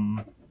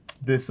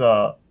this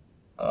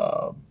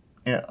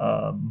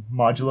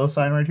modulo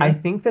sign right here? I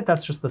think that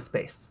that's just the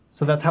space.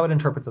 So that's how it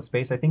interprets a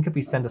space. I think if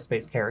we send a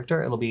space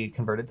character, it'll be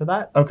converted to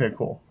that. Okay,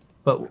 cool.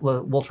 But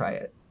we'll try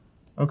it.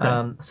 Okay.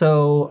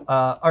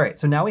 All right,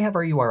 so now we have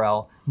our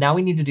URL. Now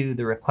we need to do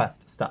the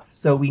request stuff.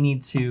 So we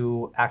need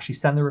to actually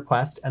send the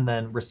request and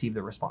then receive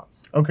the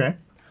response. Okay.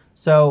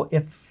 So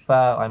if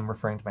I'm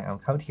referring to my own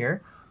code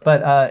here,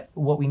 but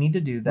what we need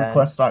to do then...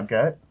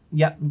 Request.get.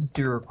 Yep, just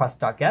do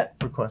request.get.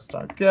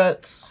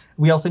 Request.get.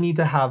 We also need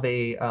to have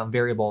a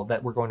variable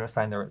that we're going to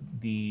assign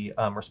the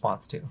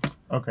response to.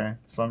 Okay,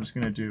 so I'm just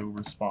going to do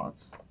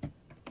response.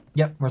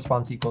 Yep,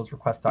 response equals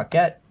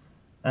request.get.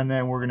 And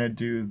then we're going to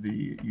do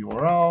the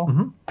URL.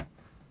 Mm-hmm.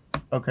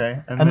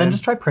 Okay. And then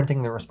just try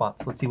printing the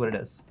response. Let's see what it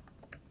is.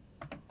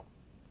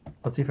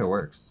 Let's see if it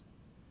works.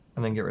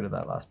 And then get rid of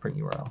that last print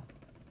URL.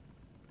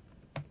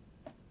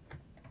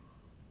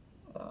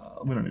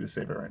 We don't need to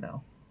save it right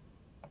now.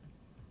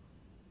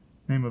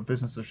 Name of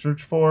business to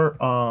search for.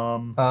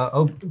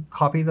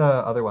 Copy the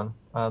other one.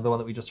 The one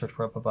that we just searched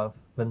for up above.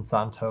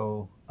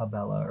 Vinsanto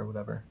Abella or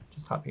whatever.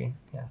 Just copy.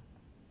 Yeah.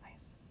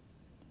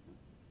 Nice.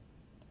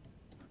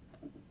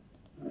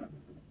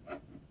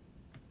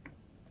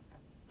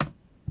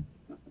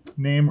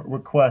 Name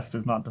request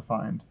is not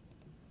defined.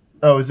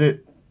 Oh, is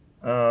it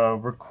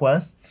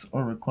requests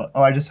or request?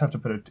 Oh, I just have to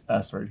put an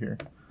S right here.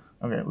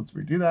 Okay, let's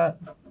redo that.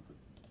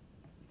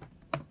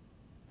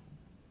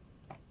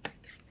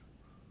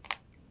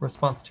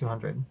 Response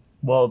 200.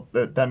 Well,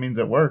 that means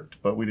it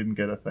worked, but we didn't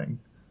get a thing.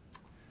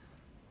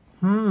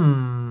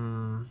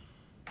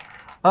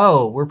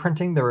 Oh, we're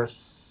printing the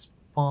response.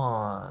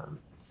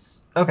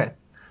 Okay.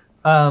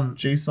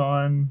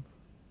 JSON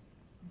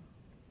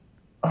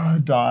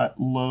dot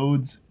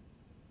loads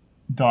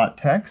dot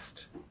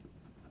text.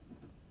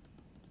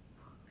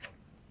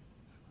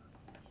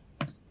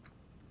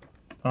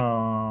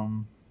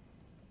 JSON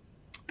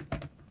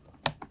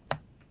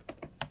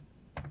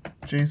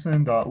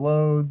dot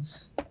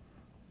loads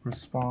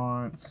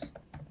response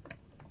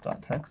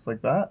dot text,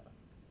 like that.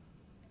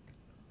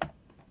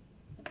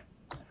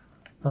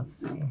 Let's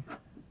see.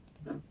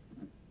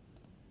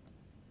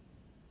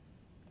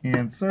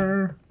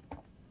 Answer.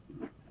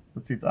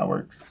 Let's see if that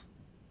works.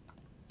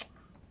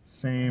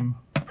 Same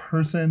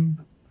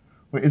person.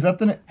 Wait, is that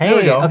the? Hey,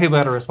 we go. Okay, we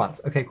got a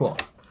response. Okay, cool.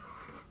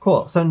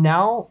 Cool. So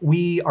now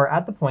we are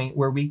at the point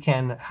where we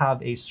can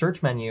have a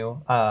search menu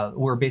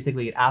where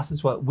basically it asks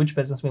us which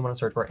business we want to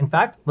search for. In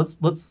fact,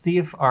 let's see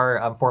if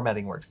our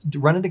formatting works.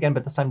 Run it again,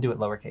 but this time do it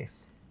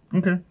lowercase.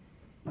 Okay.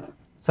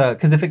 So,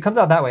 because if it comes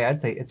out that way, I'd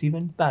say it's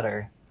even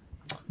better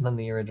than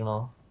the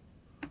original.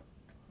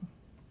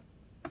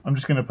 I'm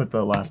just gonna put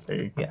the last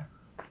A. Yeah.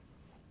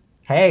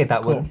 Hey,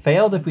 that would have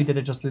failed if we did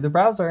it just through the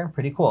browser.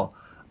 Pretty cool.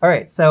 All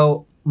right,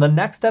 so the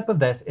next step of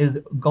this is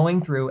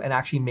going through and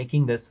actually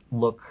making this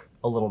look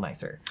a little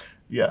nicer.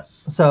 Yes.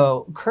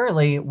 So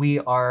currently we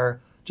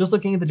are just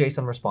looking at the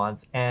JSON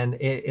response and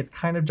it's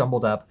kind of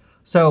jumbled up.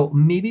 So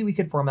maybe we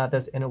could format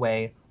this in a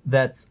way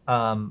that's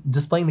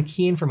displaying the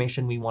key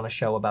information we want to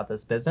show about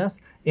this business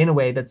in a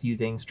way that's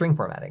using string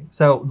formatting.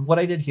 So what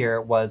I did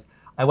here was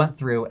I went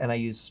through and I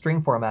used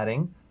string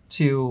formatting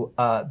to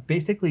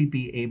basically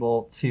be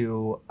able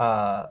to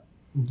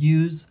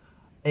use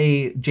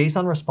a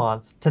JSON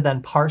response to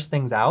then parse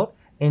things out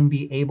and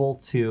be able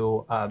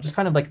to just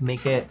kind of like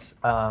make it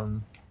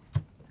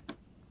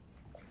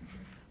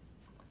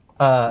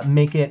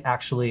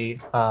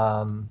actually,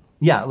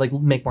 yeah, like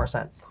make more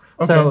sense.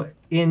 Okay. So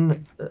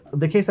in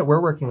the case that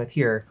we're working with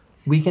here,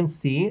 we can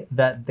see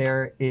that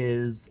there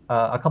is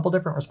a couple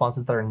different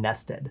responses that are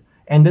nested.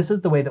 And this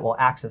is the way that we'll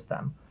access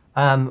them.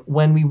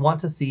 When we want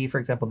to see, for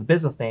example, the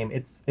business name,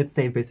 it's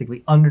saved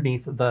basically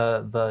underneath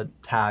the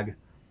tag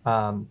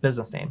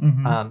business name.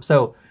 Mm-hmm.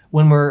 So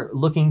when we're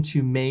looking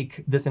to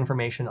make this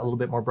information a little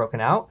bit more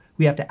broken out,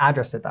 we have to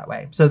address it that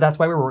way. So that's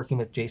why we're working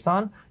with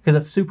JSON, because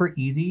it's super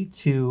easy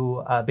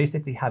to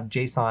basically have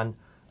JSON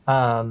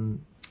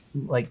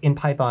like in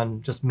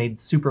Python just made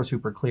super,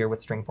 super clear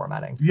with string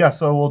formatting. Yeah,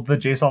 so will the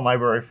JSON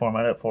library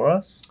format it for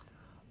us?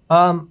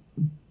 What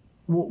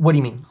do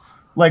you mean?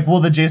 Like, will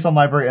the JSON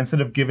library,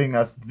 instead of giving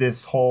us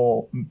this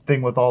whole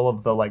thing with all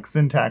of the like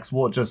syntax,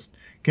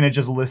 can it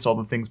just list all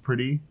the things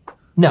pretty?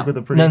 No,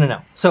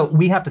 no. So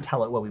we have to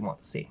tell it what we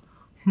want to see.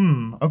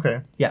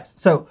 Okay. Yes.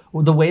 So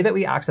the way that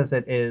we access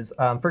it is,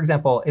 for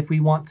example, if we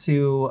want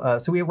to,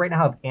 so we right now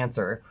have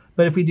answer,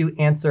 but if we do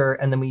answer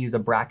and then we use a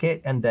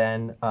bracket and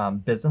then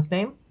business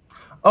name.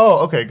 Oh,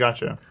 okay.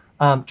 Gotcha.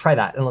 Try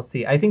that and let's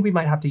see. I think we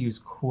might have to use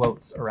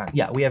quotes around.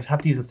 Yeah, we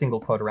have to use a single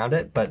quote around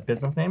it, but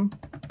business name.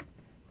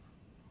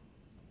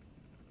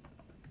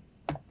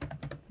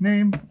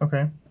 Name.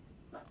 Okay.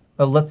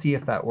 Let's see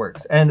if that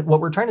works. And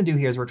what we're trying to do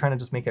here is we're trying to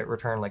just make it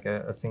return like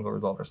a single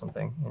result or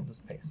something and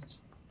just paste.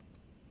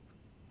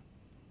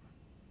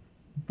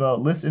 The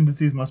list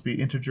indices must be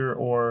integer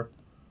or,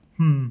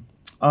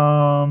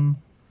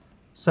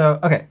 So,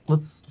 okay,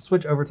 let's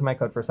switch over to my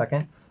code for a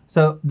second.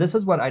 So this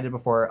is what I did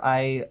before.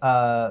 I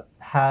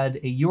had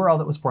a URL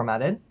that was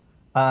formatted.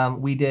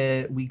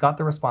 We got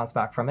the response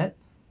back from it.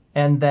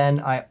 And then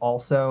I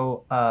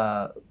also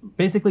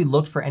basically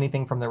looked for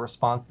anything from the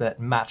response that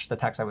matched the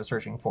text I was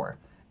searching for.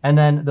 And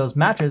then those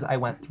matches I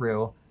went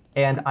through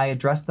and I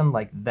addressed them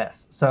like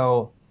this.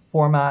 So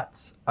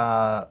format,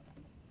 dot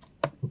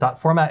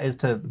format is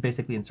to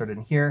basically insert it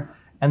in here.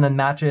 And then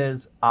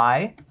matches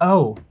I.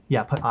 Oh,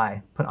 yeah, put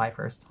I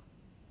first.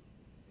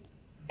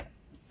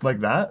 Like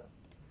that?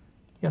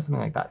 Yeah,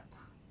 something like that.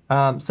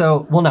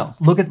 Well, no.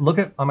 Look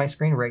at on my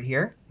screen right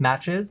here.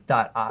 Matches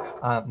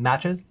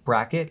matches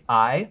bracket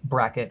I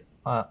bracket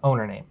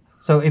owner name.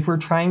 So if we're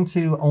trying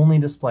to only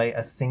display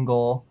a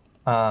single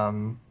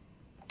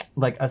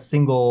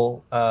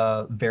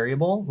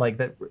variable like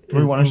that. Do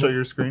we want to show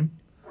your screen?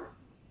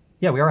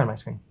 Yeah, we are on my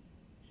screen.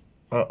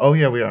 Oh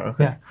yeah, we are.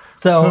 Okay.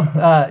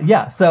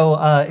 Yeah. So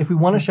if we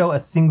want to show a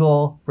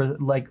single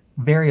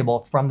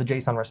variable from the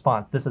JSON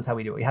response, this is how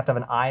we do it. We have to have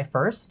an I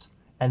first,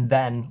 and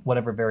then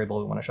whatever variable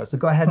we want to show. So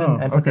go ahead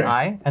and put the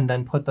I, and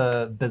then put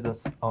the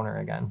business owner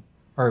again,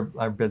 or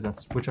our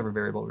business, whichever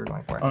variable we're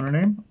going for. Owner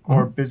name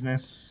or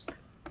business.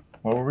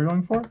 What were we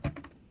going for?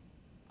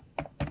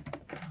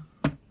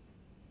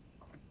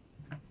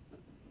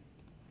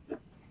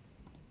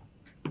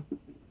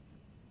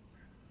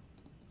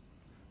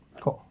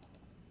 Cool.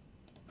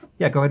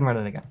 Yeah, go ahead and run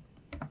it again.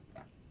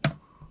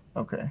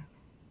 Okay.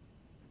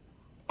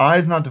 I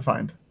is not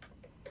defined.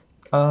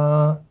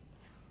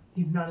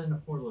 He's not in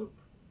a for loop.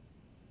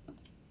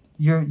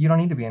 You don't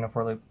need to be in a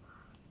for loop.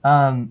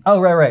 Oh,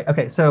 right.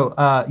 Okay, so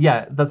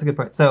yeah, that's a good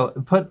point. So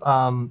put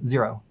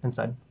 0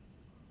 instead.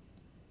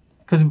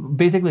 Because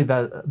basically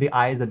the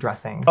I is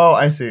addressing. Oh,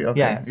 I see. Okay.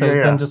 Yeah, so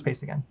then just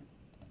paste again.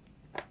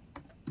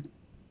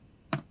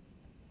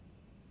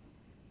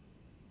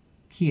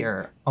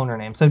 Here, owner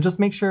name. So just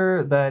make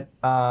sure that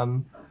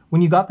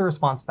when you got the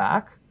response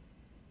back,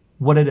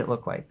 what did it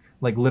look like?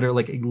 Like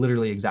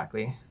literally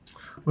exactly.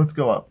 Let's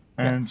go up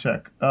and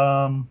check.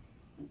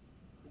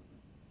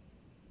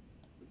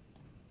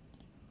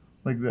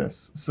 Like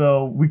this.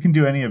 So we can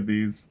do any of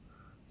these.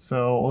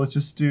 So let's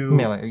just do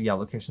mailing. Yeah,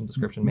 location,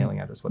 description,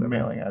 mailing address, whatever.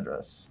 Mailing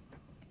address.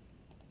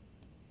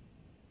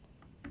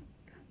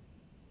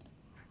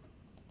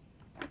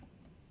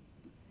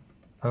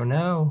 Oh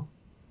no.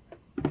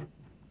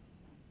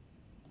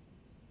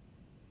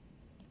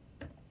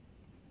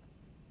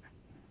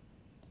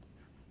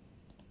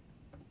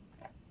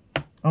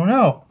 Oh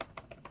no.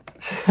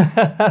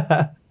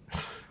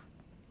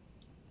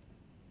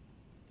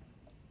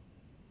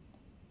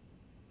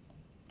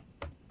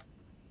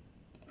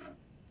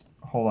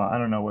 Hold on, I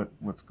don't know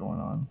what's going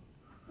on.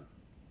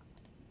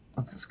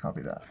 Let's just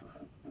copy that.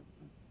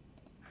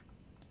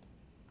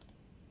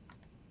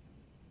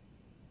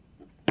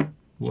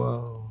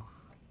 Whoa.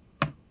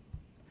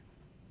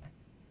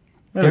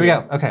 There we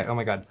go. Okay, oh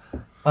my God.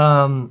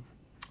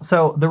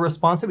 So the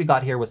response that we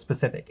got here was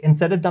specific.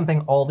 Instead of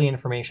dumping all the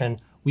information,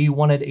 we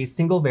wanted a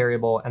single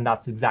variable, and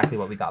that's exactly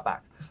what we got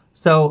back.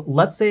 So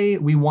let's say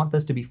we want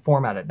this to be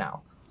formatted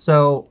now.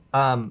 So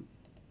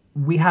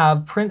we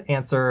have print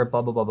answer,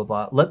 blah, blah, blah, blah,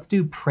 blah. Let's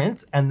do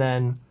print, and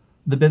then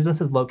the business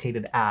is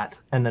located at,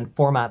 and then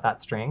format that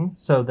string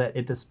so that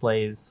it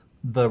displays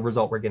the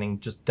result we're getting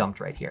just dumped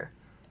right here.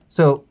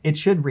 So it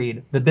should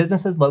read, the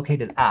business is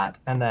located at,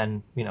 and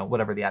then,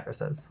 whatever the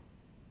address is.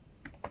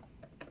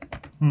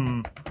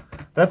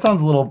 That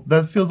feels a little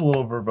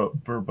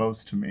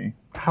verbose to me.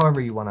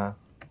 However you want to.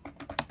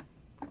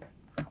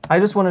 I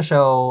just want to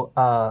show,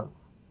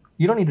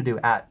 you don't need to do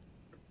at.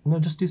 No,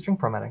 just do string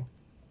formatting.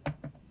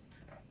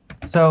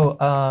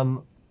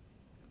 So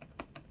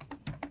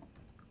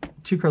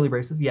 2 curly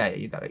braces. Yeah,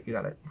 you got it. You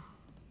got it.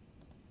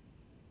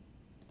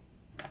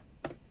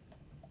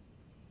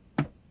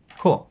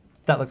 Cool.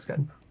 That looks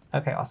good.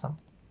 Okay, awesome.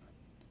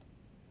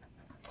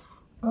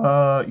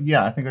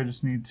 Yeah, I think I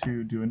just need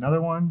to do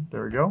another one.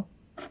 There we go.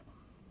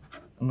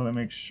 I'm going to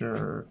make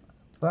sure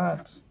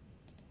that.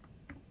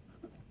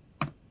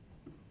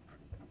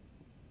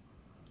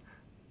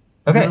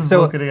 Okay,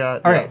 so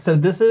all right, so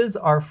this is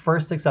our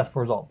first successful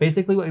result.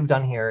 Basically what we've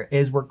done here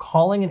is we're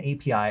calling an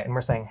API and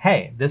we're saying,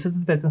 hey, this is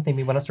the business name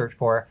we want to search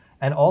for.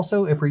 And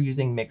also if we're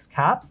using mixed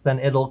caps, then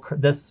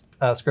this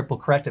script will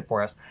correct it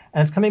for us.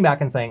 And it's coming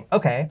back and saying,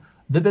 okay,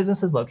 the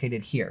business is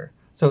located here.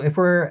 So if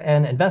we're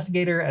an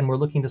investigator and we're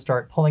looking to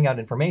start pulling out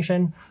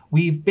information,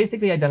 we've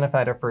basically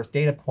identified our first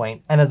data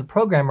point. And as a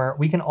programmer,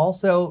 we can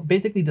also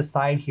basically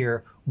decide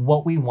here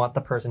what we want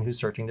the person who's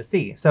searching to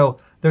see. So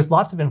there's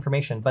lots of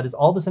information, but is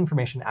all this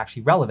information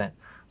actually relevant?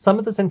 Some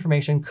of this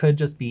information could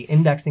just be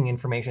indexing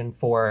information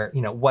for,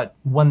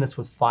 when this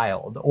was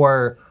filed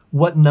or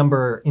what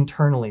number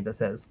internally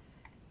this is.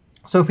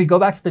 So if we go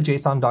back to the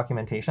JSON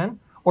documentation,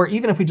 or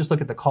even if we just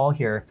look at the call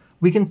here,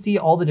 we can see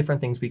all the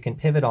different things we can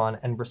pivot on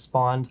and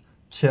respond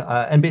to,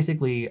 and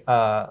basically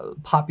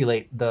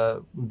populate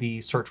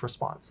the search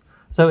response.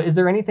 So is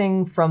there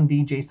anything from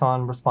the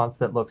JSON response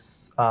that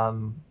looks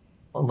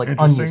like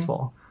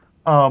unuseful?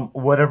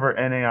 Whatever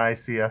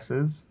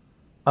NAICS is.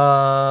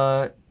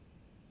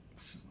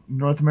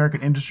 North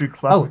American Industry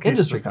Classification. Oh,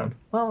 industry code.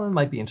 Well, it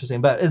might be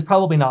interesting, but it's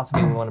probably not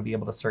something we want to be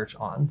able to search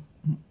on.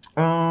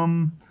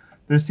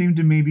 there seemed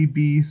to maybe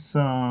be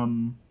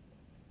some,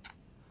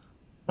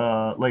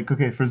 like,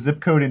 okay, for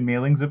zip code and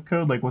mailing zip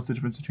code, like what's the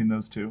difference between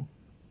those two?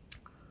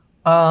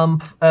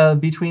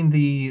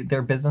 Between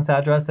their business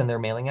address and their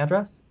mailing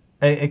address.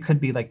 It could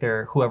be like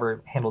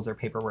whoever handles their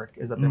paperwork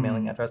is at their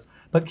mailing address.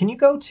 But can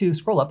you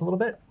scroll up a little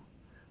bit?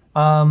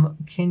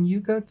 Can you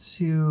go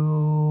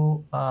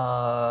to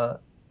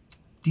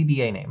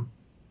DBA name?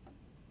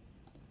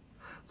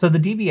 So the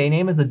DBA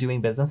name is a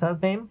doing business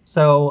as name.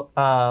 So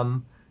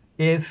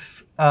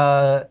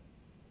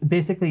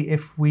basically,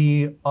 if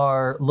we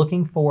are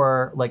looking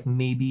for like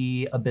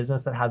maybe a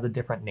business that has a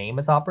different name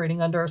it's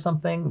operating under or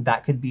something,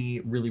 that could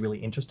be really, really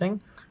interesting.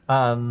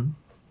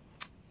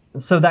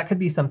 So that could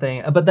be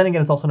something, but then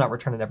again, it's also not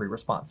returned in every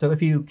response. So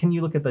can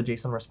you look at the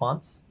JSON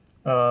response?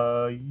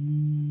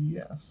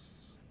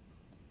 Yes.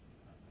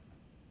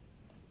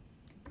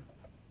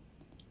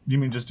 You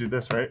mean just do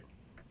this, right?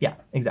 Yeah,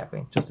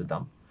 exactly. Just a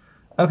dump.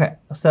 Okay,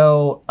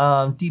 so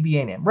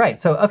DBA name, right?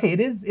 So okay,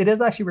 it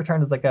is actually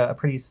returned as like a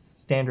pretty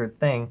standard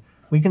thing.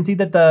 We can see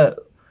that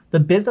the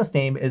business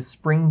name is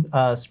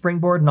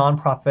Springboard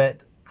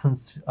Nonprofit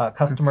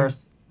Consumer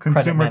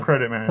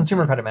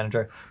Credit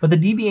Manager, but the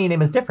DBA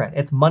name is different.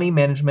 It's Money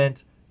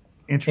Management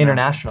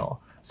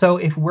International. So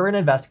if we're an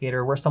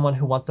investigator, we're someone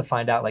who wants to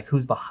find out like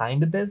who's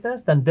behind a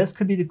business, then this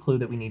could be the clue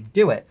that we need to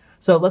do it.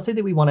 So let's say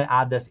that we want to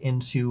add this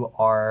into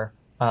our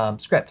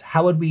script.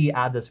 How would we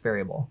add this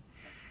variable?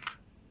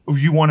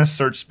 You want to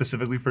search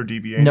specifically for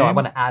DBA No, name? I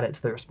want to add it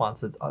to the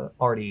response that's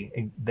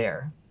already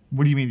there.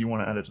 What do you mean you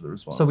want to add it to the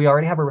response? So we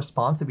already have a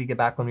response that we get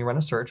back when we run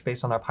a search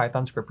based on our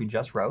Python script we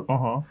just wrote.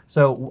 Uh-huh.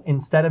 So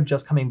instead of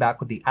just coming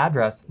back with the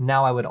address,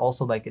 now I would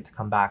also like it to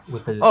come back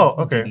with the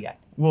okay. DBA.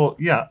 Well,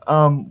 yeah.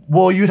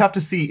 Well, you'd have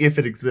to see if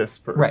it exists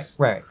first.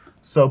 Right.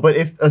 So, but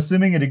if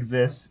assuming it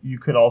exists, you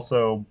could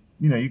also,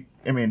 the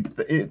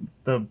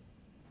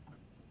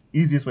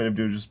easiest way to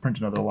do it is just print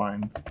another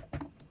line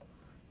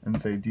and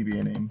say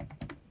DBA name.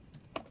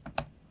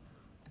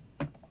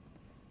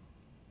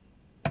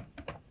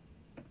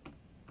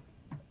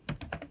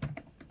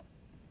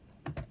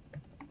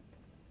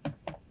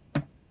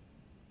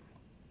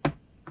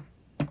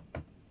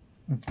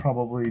 It's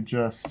probably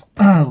just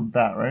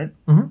that, right?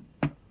 Mm-hmm.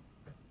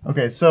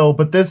 Okay, so,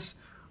 but this,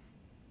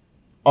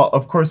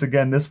 of course,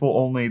 again, this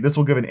will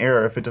give an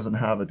error if it doesn't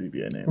have a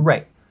DBA name.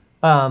 Right.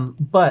 So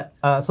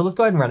let's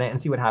go ahead and run it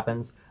and see what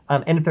happens.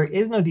 And if there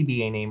is no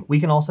DBA name, we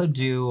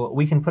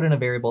can put in a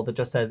variable that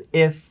just says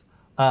if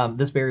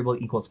this variable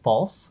equals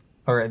false,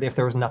 or if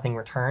there was nothing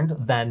returned,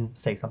 then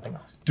say something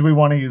else. Do we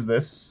want to use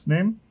this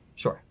name?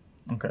 Sure.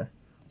 Okay.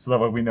 So that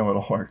way we know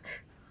it'll work.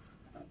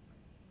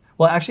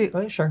 Well,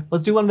 actually, sure.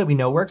 Let's do one that we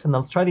know works, and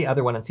then let's try the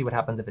other one and see what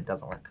happens if it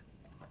doesn't work.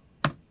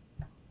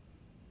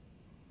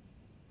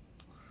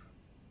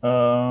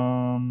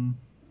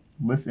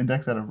 List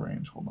index out of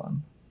range. Hold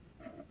on.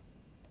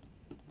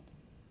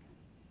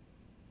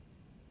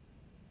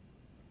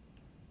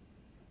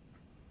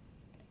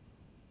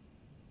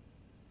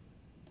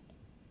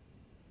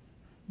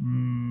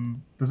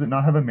 Does it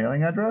not have a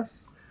mailing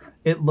address?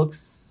 It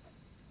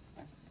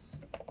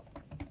looks...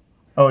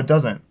 Oh, it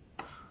doesn't.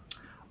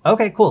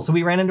 Okay, cool. So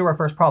we ran into our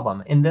first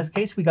problem. In this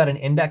case, we got an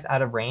index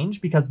out of range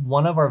because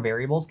one of our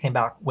variables came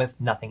back with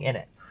nothing in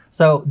it.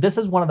 So this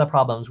is one of the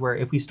problems where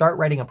if we start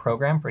writing a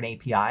program for an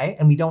API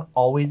and we don't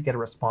always get a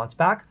response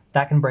back,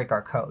 that can break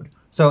our code.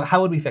 So how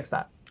would we fix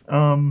that?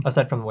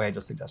 Aside from the way I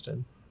just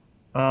suggested.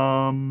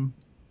 Well,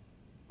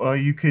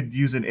 you could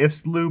use an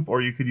if loop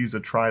or you could use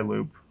a try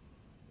loop.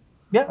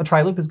 Yeah, a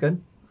try loop is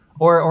good.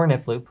 Or an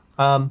if loop.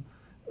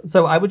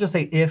 So I would just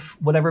say if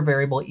whatever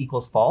variable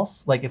equals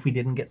false, like if we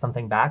didn't get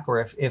something back, or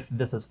if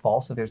this is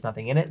false, if there's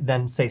nothing in it,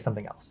 then say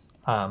something else.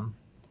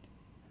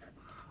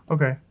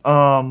 Okay.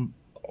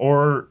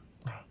 Or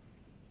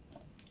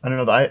I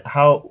don't know.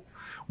 How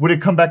would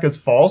it come back as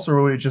false,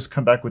 or would it just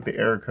come back with the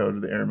error code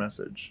or the error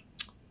message?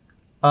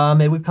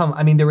 It would come.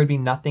 I mean, there would be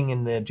nothing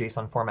in the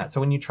JSON format.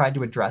 So when you tried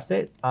to address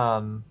it,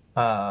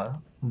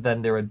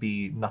 then there would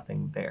be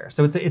nothing there.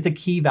 So it's a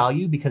key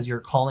value because you're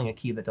calling a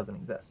key that doesn't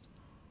exist.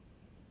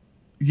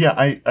 Yeah,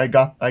 I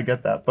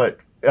get that, but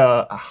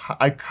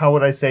how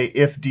would I say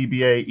if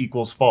DBA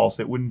equals false?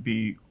 It wouldn't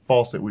be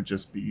false. It would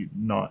just be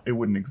not. It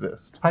wouldn't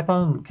exist.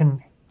 Python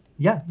can,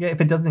 yeah.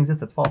 If it doesn't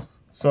exist, it's false.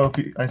 So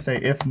if I say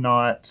if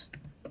not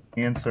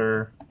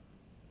answer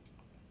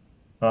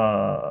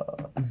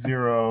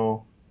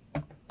 0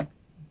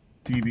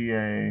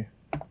 DBA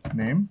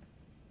name.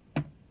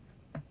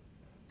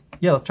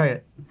 Yeah, let's try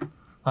it,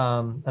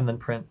 and then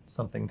print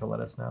something to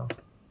let us know.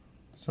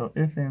 So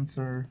if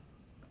answer.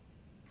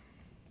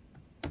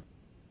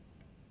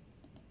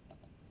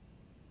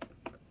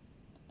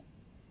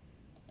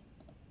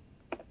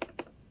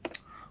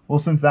 Well,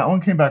 since that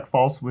one came back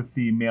false with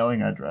the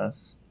mailing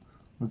address,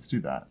 let's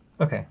do that.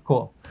 Okay,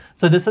 cool.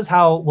 So this is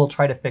how we'll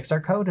try to fix our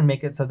code and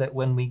make it so that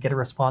when we get a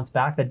response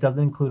back that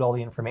doesn't include all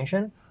the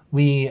information,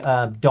 we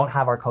don't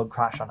have our code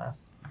crash on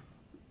us.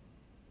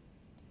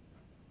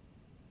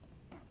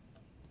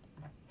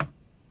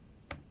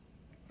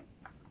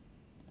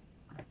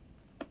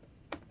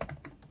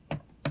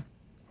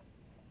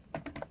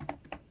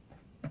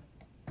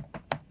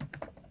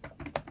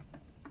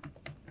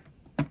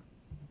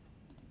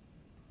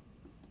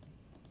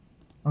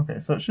 Okay,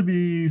 so it should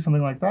be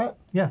something like that.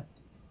 Yeah.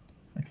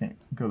 I can't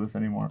go this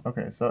anymore.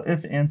 Okay, so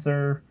if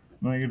answer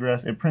mailing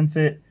address, it prints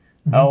it,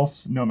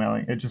 else no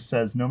mailing. It just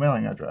says no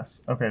mailing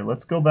address. Okay,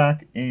 let's go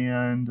back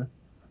and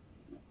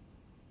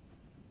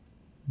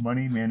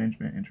Money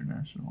Management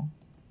International.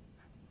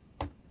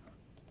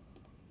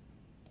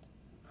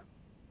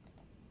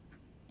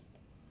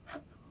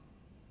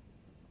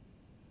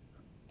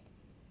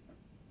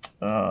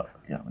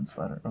 Yeah,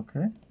 Spider.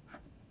 Okay.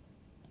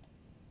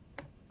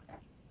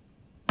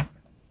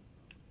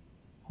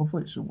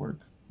 Hopefully it should work.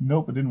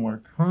 Nope, it didn't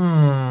work. Wait,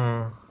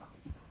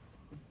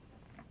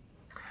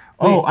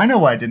 oh, I know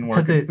why it didn't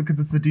work. It's it- because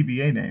it's the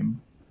DBA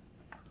name.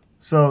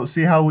 So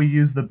see how we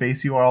use the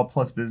base URL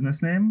plus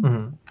business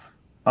name?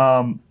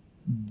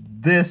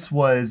 This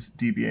was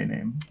DBA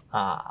name.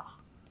 Ah.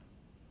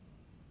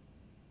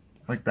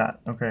 Like that.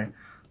 Okay.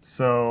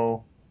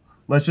 So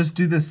let's just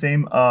do the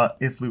same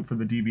if loop for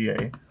the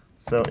DBA.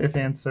 So if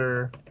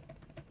answer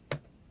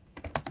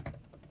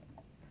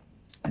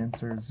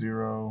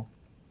 0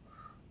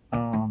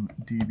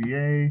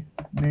 DBA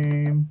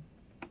name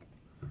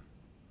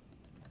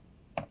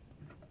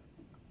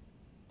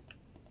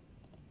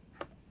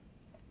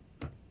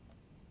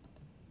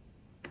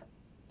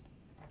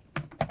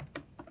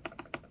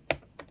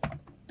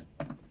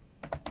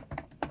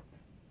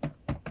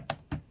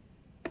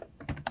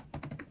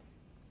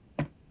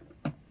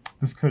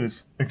This code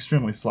is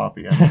extremely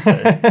sloppy, I must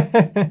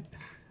say.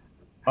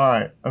 All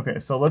right. Okay.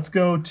 So let's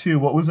go to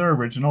what was our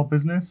original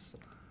business?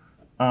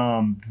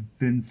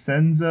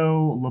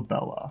 Vincenzo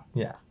Labella.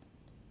 Yeah.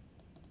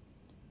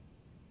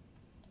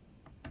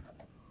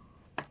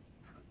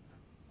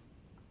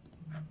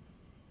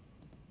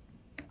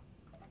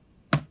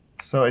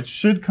 So it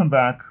should come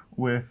back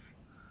with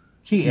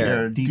Key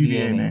error,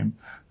 DBA name.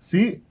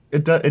 See,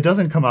 it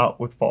doesn't come out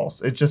with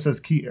false. It just says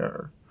key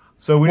error.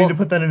 So we need to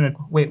put that in a.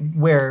 Wait,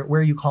 where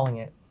are you calling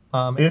it?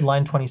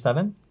 Line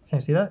 27. Can I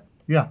see that?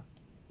 Yeah.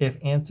 If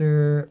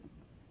answer.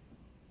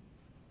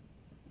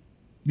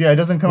 Yeah, it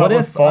doesn't come out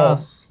with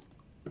false.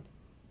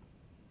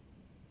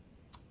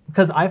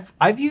 Because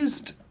I've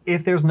used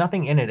if there's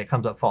nothing in it, it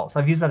comes up false.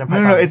 I've used that in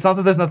Python. No, it's not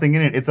that there's nothing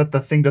in it. It's that the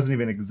thing doesn't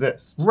even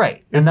exist.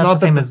 Right, and that's the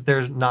same as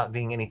there's not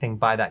being anything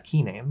by that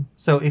key name.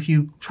 So if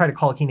you try to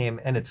call a key name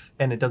and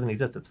it doesn't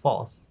exist, it's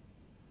false.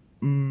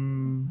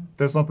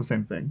 That's not the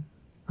same thing.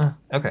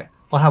 Okay.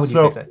 Well, how would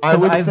you fix it? I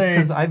would say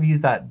because I've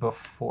used that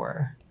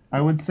before. I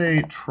would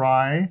say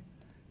try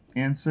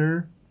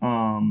answer.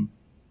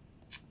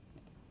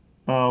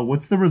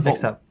 What's the result?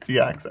 Accept.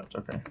 Yeah, accept.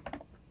 Okay.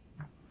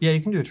 Yeah,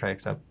 you can do a try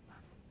accept.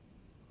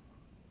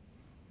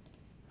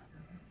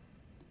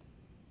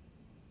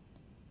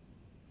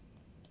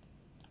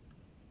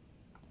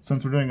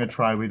 Since we're doing a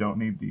try, we don't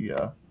need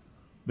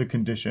the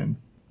condition.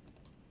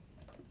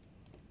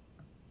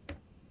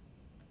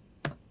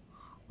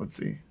 Let's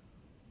see.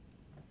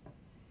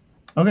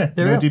 Okay,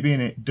 no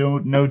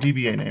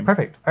DBA name.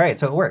 Perfect. All right,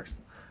 so it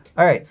works.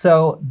 All right,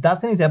 so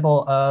that's an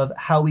example of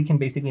how we can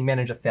basically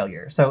manage a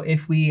failure. So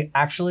if we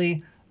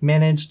actually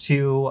manage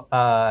to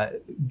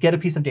get a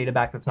piece of data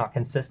back that's not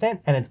consistent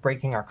and it's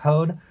breaking our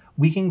code,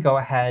 we can go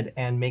ahead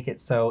and make it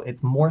so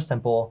it's more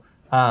simple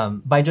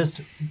by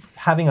just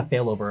having a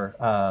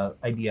failover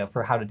idea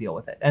for how to deal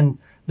with it. And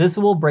this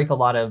will break a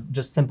lot of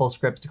just simple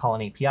scripts to call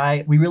an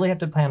API. We really have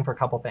to plan for a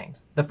couple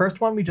things. The first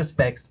one we just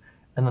fixed,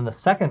 and then the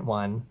second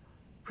one,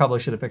 probably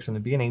should have fixed from the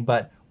beginning,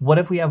 but what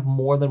if we have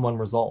more than one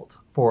result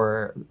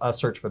for a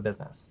search for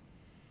business?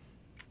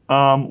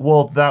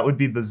 Well, that would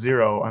be the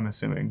 0, I'm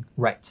assuming.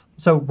 Right.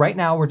 So right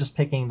now we're just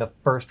picking the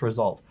first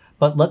result,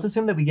 but let's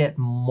assume that we get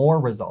more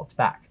results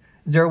back.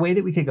 Is there a way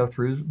that we could go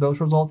through those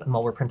results and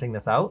while we're printing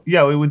this out?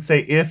 Yeah, we would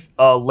say if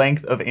a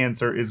length of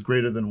answer is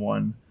greater than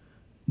 1,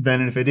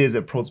 then if it is,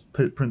 it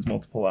prints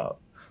multiple out.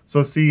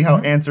 So see how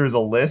answer is a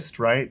list,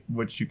 right?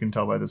 Which you can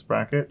tell by this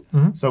bracket.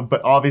 So, but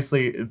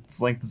obviously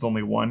its length is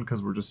only 1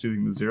 because we're just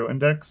doing the 0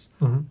 index.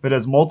 But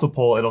as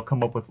multiple, it'll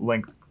come up with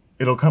length.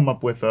 It'll come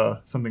up with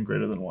something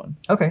greater than 1.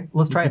 Okay,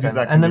 let's try it then.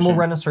 And then we'll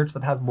run a search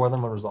that has more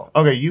than one result.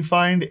 Okay, you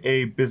find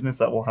a business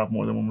that will have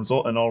more than one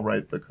result, and I'll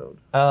write the code.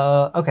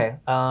 Okay.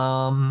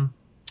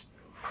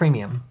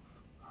 Premium.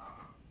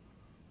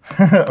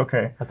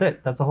 Okay. That's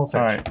it. That's the whole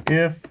search. All right.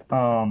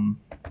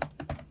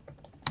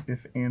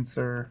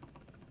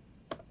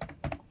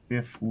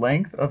 If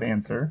length of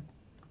answer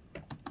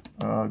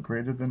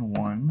greater than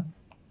 1.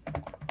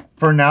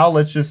 For now,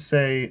 let's just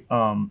say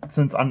can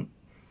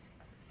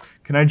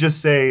I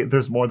just say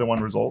there's more than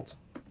one result?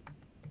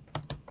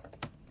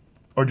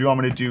 Or do you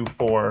want me to do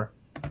for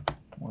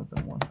more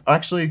than 1?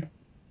 Actually,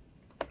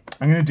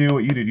 I'm going to do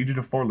what you did. You did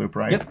a for loop,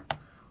 right? Yep.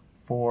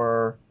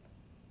 For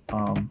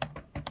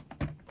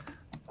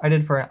I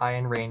did for an I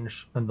in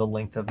range and the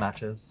length of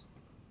matches.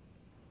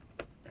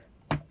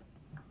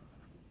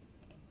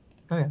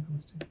 Oh yeah.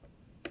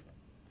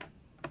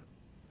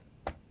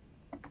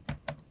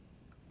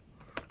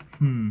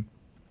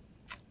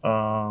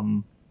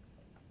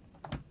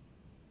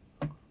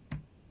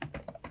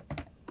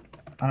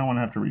 I don't want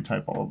to have to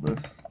retype all of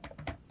this.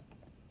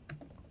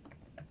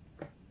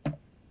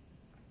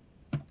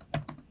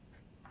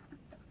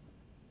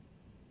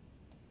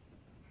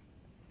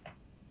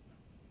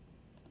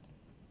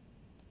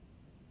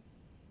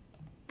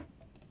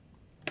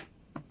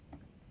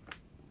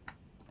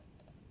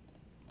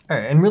 All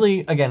right, and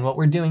really, again, what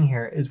we're doing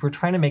here is we're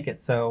trying to make it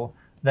so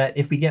that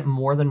if we get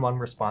more than one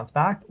response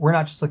back, we're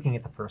not just looking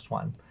at the first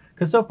one.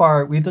 Because so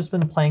far, we've just been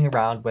playing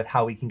around with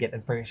how we can get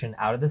information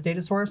out of this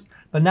data source.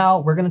 But now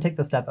we're going to take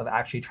the step of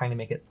actually trying to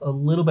make it a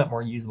little bit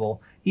more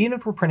usable. Even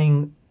if we're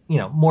printing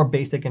more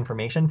basic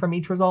information from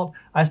each result,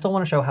 I still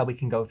want to show how we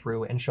can go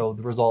through and show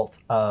the result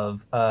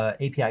of an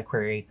API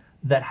query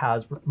that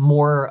has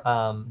more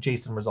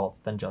JSON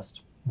results than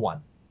just one.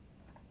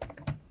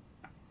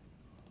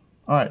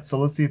 All right, so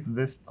let's see if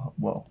this,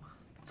 well,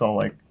 it's all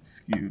like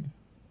skewed.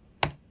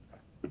 All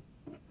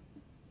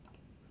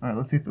right,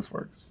 let's see if this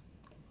works.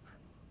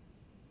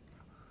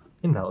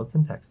 Invalid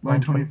syntax,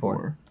 line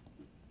 24.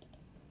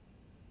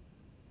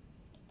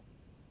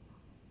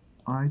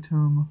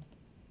 Item.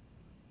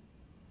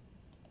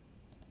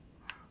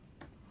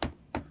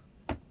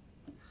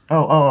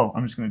 Oh,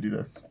 I'm just going to do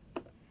this.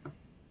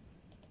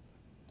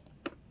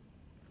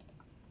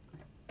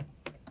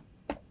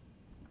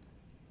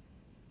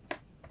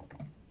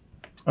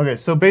 Okay,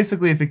 so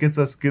basically if it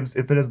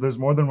there's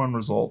more than one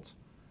result,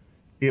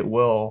 it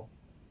will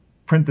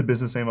print the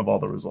business name of all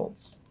the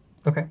results.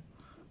 Okay.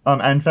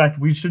 And in fact,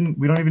 we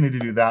don't even need to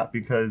do that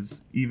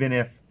because even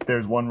if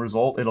there's one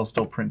result, it'll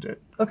still print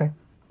it. Okay.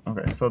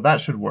 Okay, so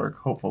that should work,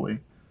 hopefully.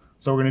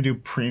 So we're going to do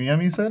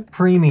premium, you said?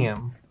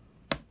 Premium.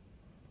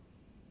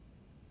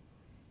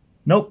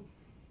 Nope.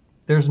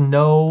 There's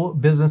no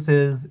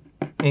businesses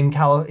in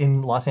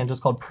Los Angeles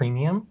called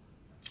premium?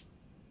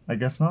 I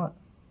guess not.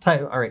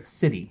 All right,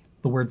 city.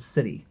 The word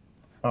city.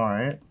 All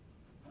right.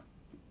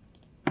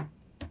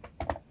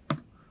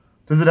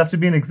 Does it have to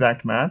be an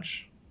exact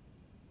match?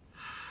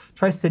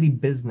 Try city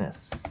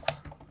business.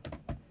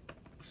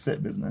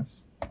 Sit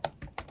business.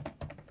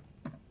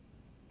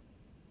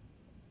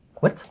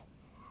 What?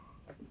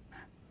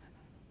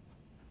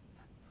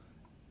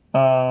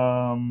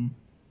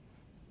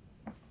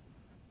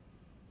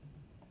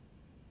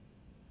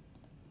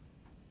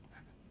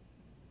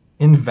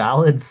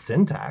 Invalid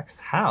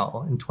syntax.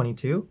 How? In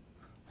 22?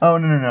 Oh,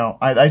 no.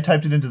 I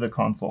typed it into the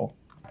console.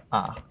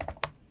 Ah.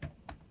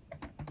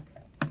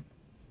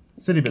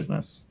 City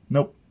business.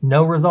 Nope.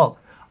 No result.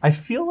 I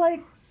feel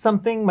like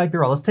something might be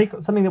wrong. Let's take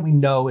something that we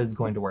know is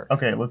going to work.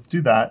 Okay, let's do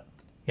that.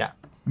 Yeah.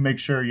 Make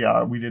sure,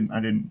 yeah, I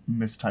didn't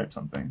mistype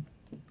something.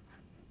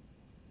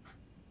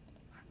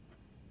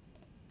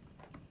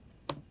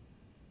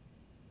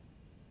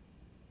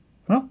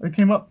 Oh, it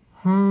came up.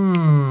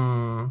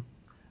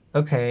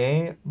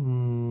 Okay.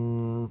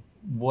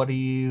 What do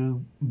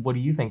you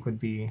think would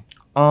be?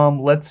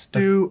 Let's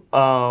do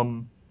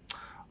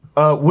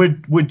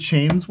would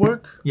chains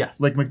work? Yes.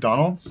 Like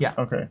McDonald's? Yeah.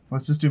 Okay,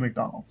 let's just do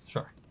McDonald's.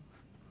 Sure.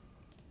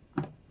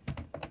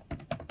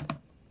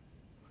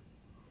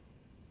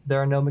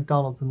 There are no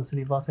McDonald's in the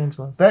city of Los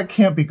Angeles. That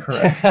can't be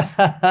correct.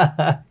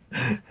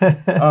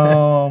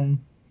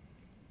 I'm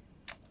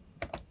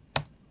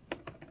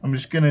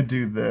just gonna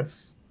do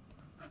this.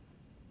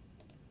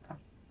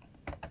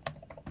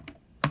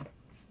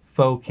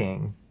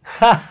 Foking.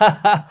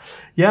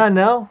 Yeah,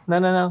 no.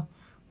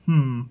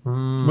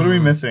 What are we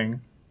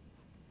missing?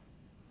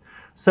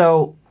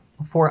 So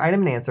for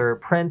item and answer,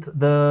 print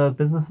the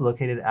business is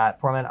located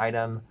at format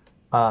item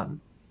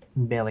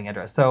mailing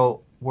address.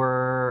 So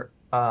we're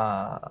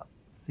let's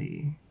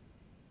see.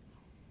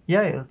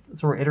 Yeah,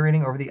 so we're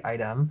iterating over the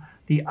item.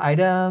 The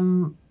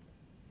item,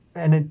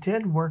 and it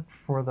did work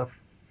for the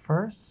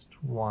first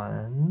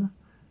one.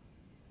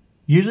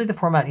 Usually the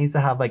format needs to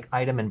have like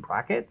item in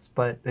brackets,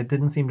 but it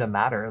didn't seem to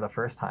matter the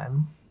first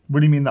time. What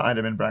do you mean the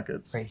item in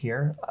brackets? Right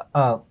here.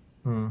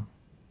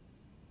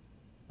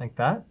 Like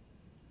that?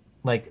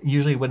 Like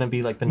usually wouldn't it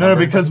be like the number?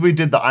 No, because we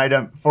did the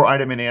item for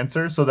item and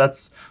answer.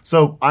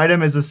 So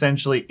item is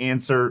essentially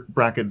answer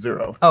bracket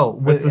 0.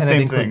 Oh, it's the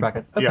same thing.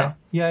 Brackets. Okay.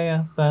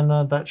 Yeah. Then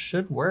that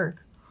should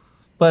work.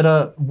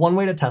 But one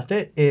way to test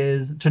it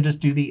is to just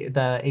do the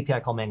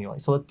API call manually.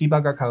 So let's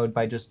debug our code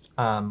by just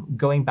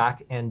going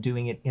back and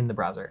doing it in the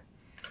browser.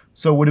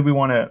 So what do we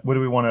want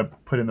to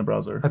put in the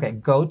browser? Okay,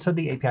 go to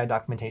the API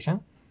documentation.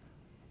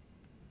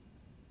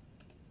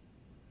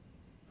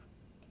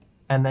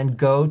 And then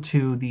go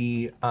to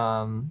the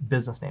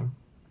business name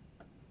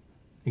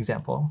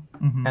example.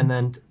 And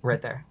then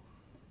right there.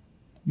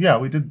 Yeah,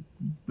 we did.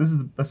 This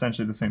is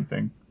essentially the same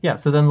thing. Yeah,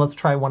 so then let's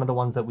try one of the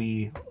ones that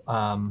we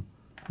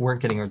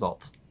weren't getting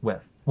results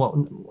with.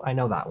 Well, I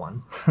know that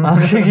one.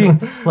 I'm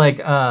thinking like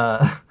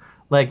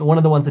one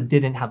of the ones that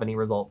didn't have any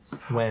results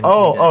when. Yeah,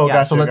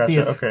 gotcha. So let's see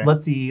if okay.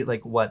 let's see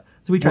like what.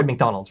 So we tried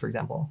McDonald's, for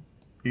example.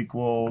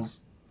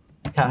 Equals.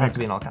 Cat has to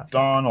be in all caps.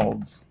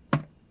 McDonald's.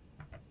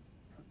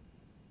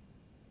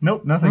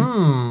 Nope,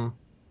 nothing.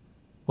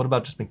 What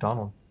about just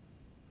McDonald's?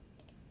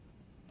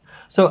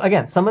 So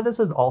again, some of this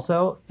is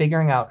also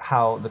figuring out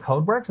how the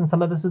code works, and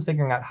some of this is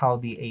figuring out how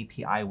the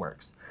API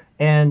works.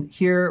 And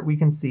here we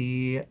can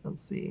see,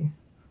 let's see,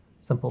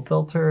 simple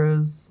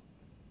filters.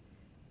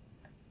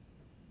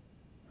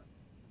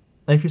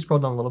 If you scroll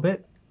down a little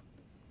bit,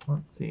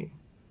 let's see.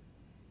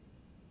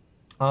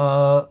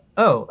 Oh,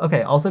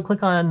 okay. Also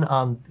click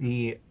on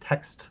the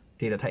text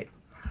data type.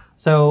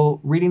 So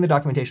reading the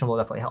documentation will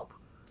definitely help.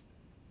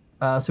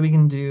 So we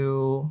can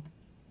do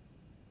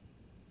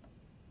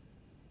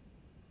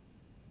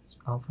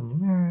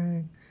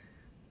alphanumeric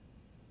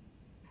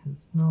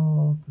is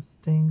null,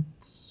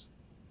 distinct,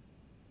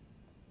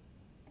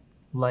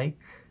 like.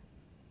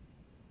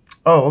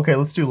 Oh, okay,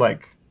 let's do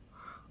like.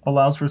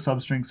 Allows for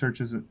substring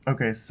searches.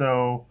 Okay,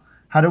 so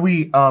how do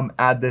we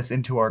add this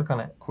into our Click on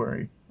it.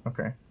 query?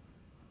 Okay.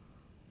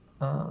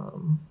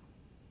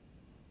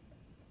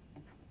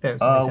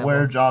 There's an example.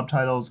 Where job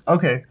titles.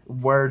 Okay,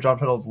 where job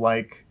titles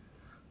like.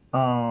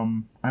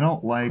 I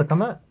don't like. Click on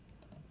that.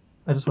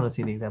 I just want to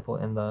see the example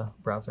in the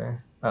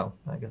browser. Oh,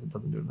 I guess it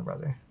doesn't do it in the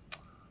browser.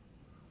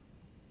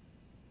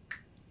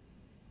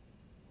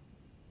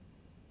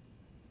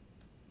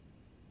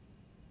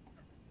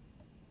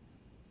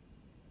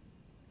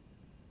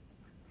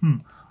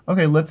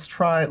 Okay, let's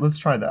try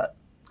that.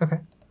 Okay.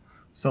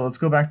 So let's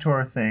go back to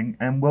our thing,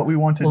 and what we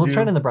want to do. Let's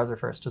try it in the browser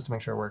first, just to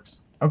make sure it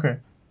works. Okay.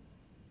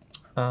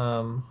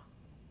 Um,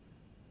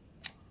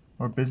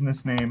 Or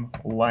business name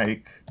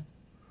like.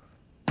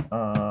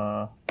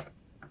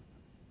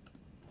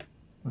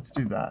 Let's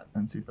do that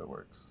and see if it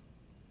works.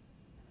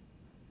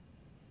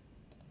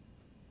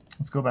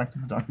 Let's go back to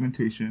the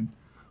documentation.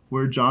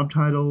 Where job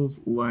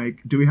titles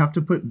like. Do we have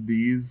to put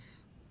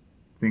these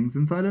things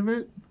inside of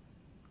it?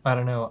 I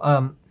don't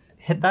know.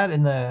 Hit that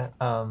in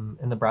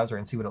the browser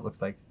and see what it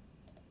looks like.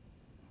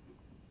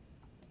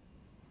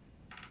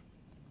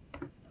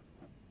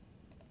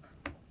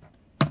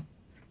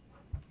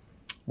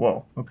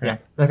 Whoa. Okay. Yeah.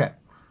 Okay.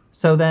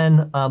 So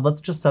then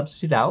let's just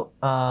substitute out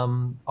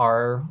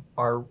our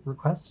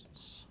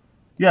requests.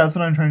 Yeah, that's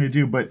what I'm trying to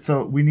do. But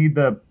so we need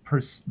the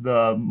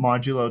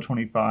modulo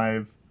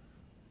 25.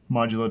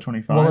 Modulo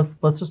 25. Well,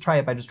 let's just try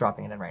it by just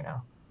dropping it in right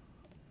now.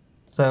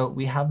 So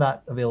we have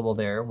that available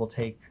there. We'll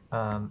take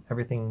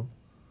everything.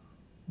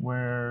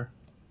 Where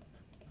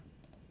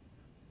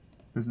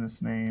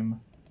business name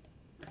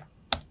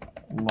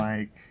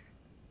like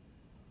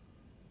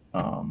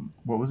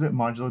what was it?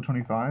 Modulo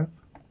 25?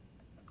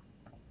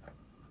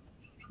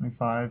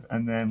 25,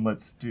 and then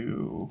let's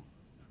do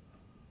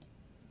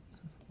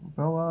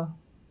Bella.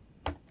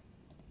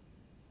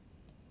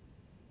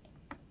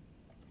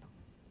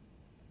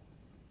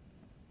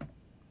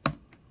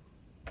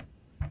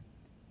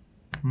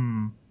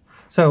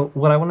 So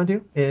what I want to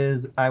do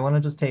is I want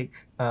to just take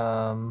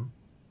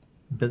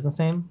business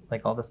name,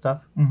 like all this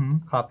stuff,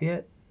 copy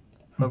it.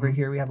 Over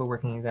here we have a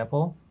working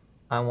example.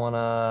 I want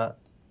to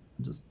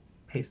just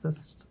paste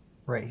this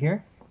right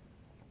here.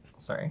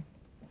 Sorry.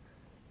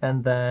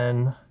 And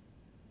then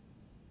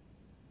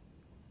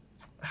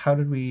how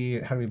did we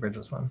bridge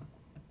this one?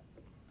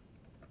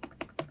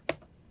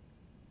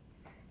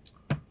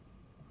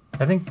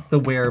 I think the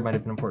where might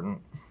have been important.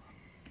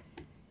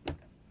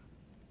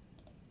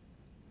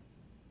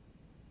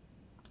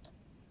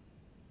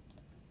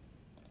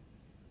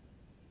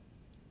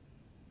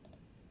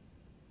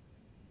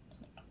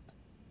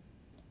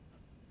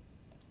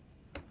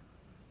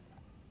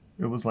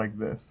 It was like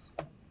this.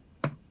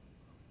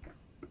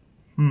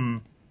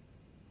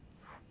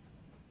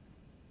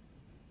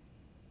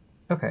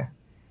 Okay.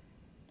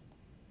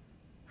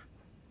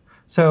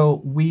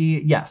 So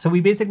we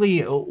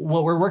basically,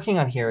 what we're working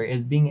on here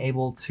is being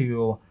able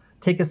to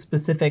take a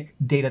specific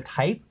data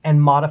type and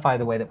modify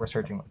the way that we're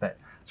searching with it.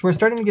 So we're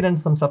starting to get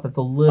into some stuff that's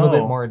a little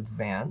bit more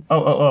advanced.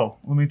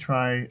 Let me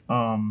try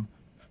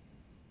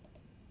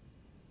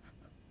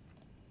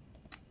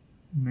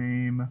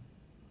name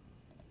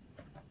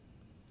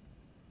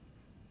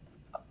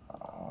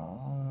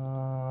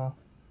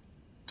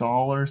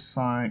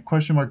 $,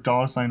 question mark,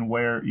 $,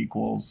 where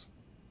equals.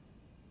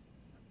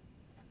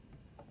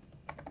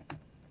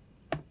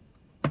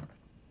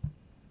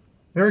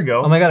 There we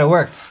go. Oh my god, it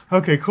works.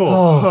 Okay, cool.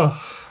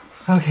 Oh.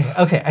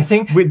 Okay, I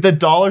think... Wait, the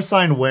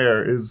 $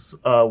 where is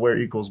where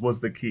equals was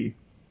the key.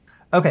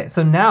 Okay,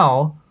 so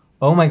now,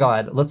 oh my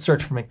god, let's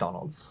search for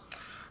McDonald's.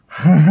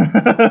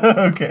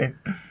 Okay.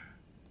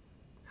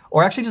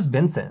 Or actually just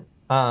Vincent.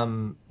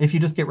 If you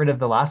just get rid of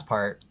the last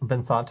part,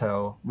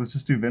 Vinsanto. Let's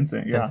just do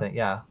Vincent, yeah. Vincent,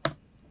 yeah.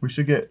 We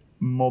should get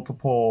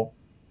multiple...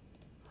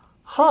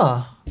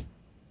 Huh.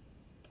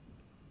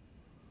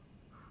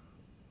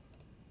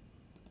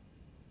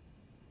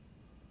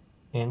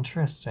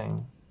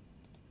 Interesting.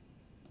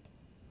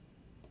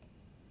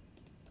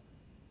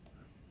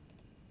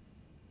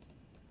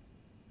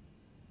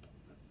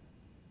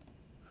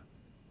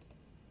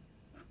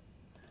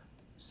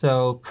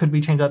 So could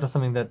we change that to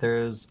something that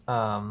there's,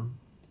 Well,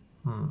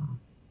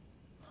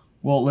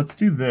 let's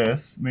do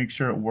this, make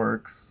sure it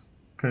works.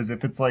 Because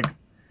if it's like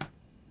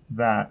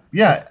that,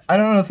 yeah, I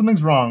don't know,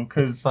 something's wrong.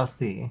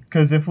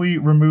 Because if we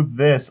remove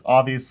this,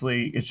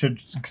 obviously it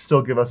should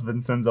still give us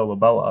Vincenzo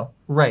Labella.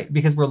 Right,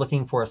 because we're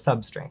looking for a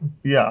substring.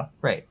 Yeah.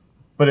 Right.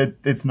 But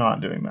it's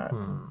not doing that.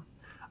 All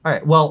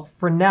right, well,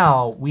 for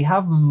now, we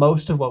have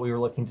most of what we were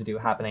looking to do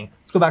happening.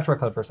 Let's go back to our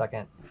code for a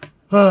second.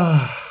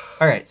 All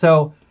right,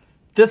 so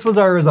this was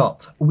our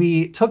result.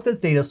 We took this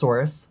data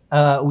source,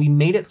 we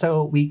made it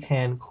so we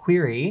can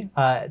query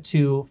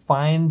to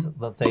find,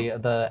 let's say,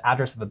 the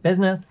address of a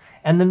business.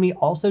 And then we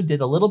also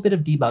did a little bit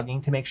of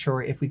debugging to make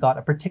sure if we got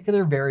a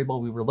particular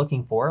variable we were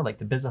looking for, like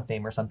the business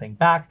name or something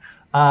back,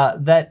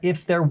 that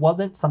if there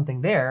wasn't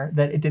something there,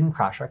 that it didn't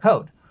crash our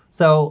code.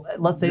 So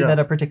let's say that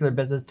a particular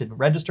business didn't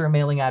register a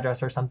mailing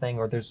address or something,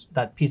 or there's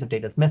that piece of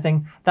data is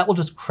missing. That will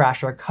just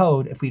crash our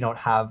code if we don't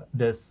have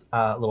this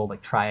little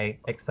like try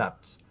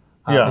except.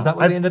 Is that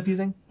what we end up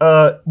using?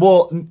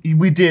 Well,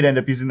 we did end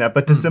up using that,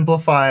 but to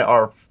simplify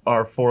our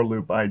for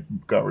loop, I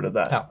got rid of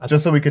that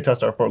just so we could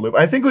test our for loop.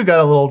 I think we got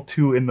a little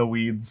too in the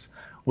weeds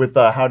with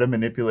how to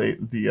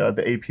manipulate the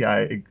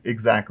API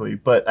exactly,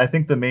 but I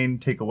think the main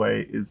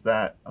takeaway is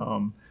that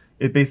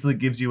it basically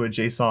gives you a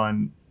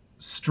JSON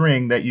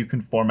string that you can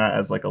format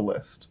as like a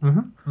list.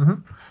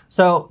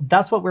 So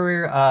that's what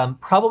we're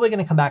probably going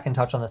to come back and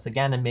touch on this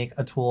again and make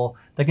a tool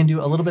that can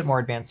do a little bit more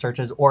advanced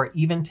searches, or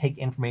even take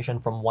information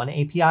from one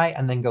API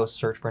and then go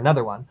search for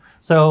another one.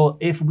 So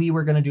if we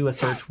were going to do a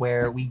search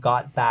where we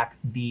got back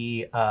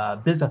the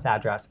business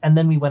address and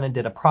then we went and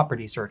did a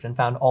property search and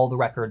found all the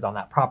records on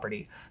that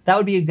property, that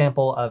would be an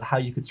example of how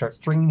you could start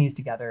stringing these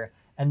together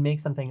and make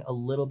something a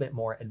little bit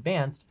more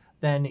advanced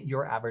than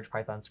your average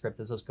Python script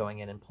is just going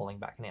in and pulling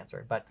back an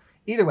answer. But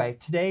either way,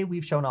 today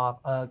we've shown off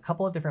a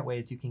couple of different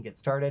ways you can get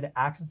started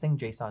accessing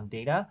JSON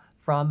data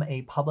from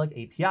a public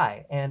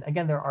API. And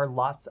again, there are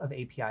lots of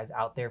APIs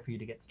out there for you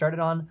to get started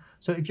on.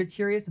 So if you're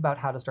curious about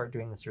how to start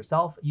doing this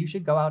yourself, you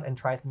should go out and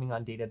try something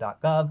on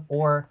data.gov,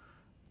 or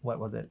what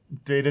was it?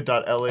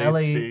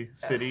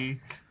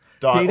 Data.lacity.org.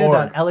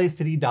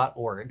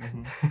 Data.lacity.org.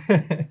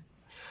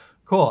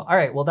 Cool. All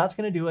right. Well, that's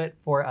going to do it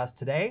for us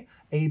today.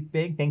 A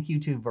big thank you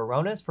to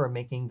Varonis for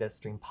making this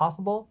stream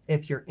possible.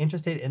 If you're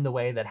interested in the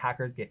way that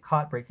hackers get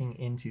caught breaking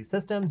into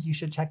systems, you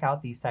should check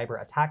out the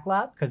Cyber Attack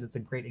Lab because it's a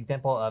great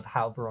example of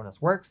how Varonis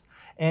works.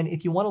 And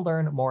if you want to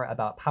learn more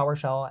about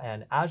PowerShell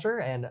and Azure,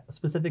 and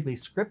specifically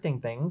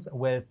scripting things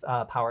with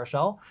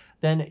PowerShell,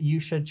 then you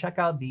should check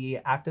out the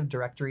Active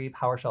Directory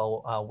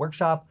PowerShell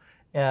workshop,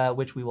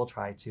 which we will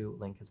try to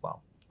link as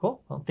well.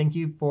 Cool. Well, thank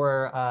you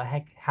for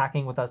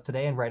hacking with us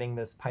today and writing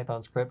this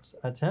Python script,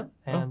 Tim.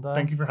 And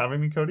thank you for having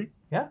me, Cody.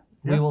 Yeah,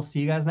 we will see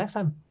you guys next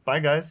time. Bye,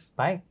 guys.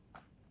 Bye.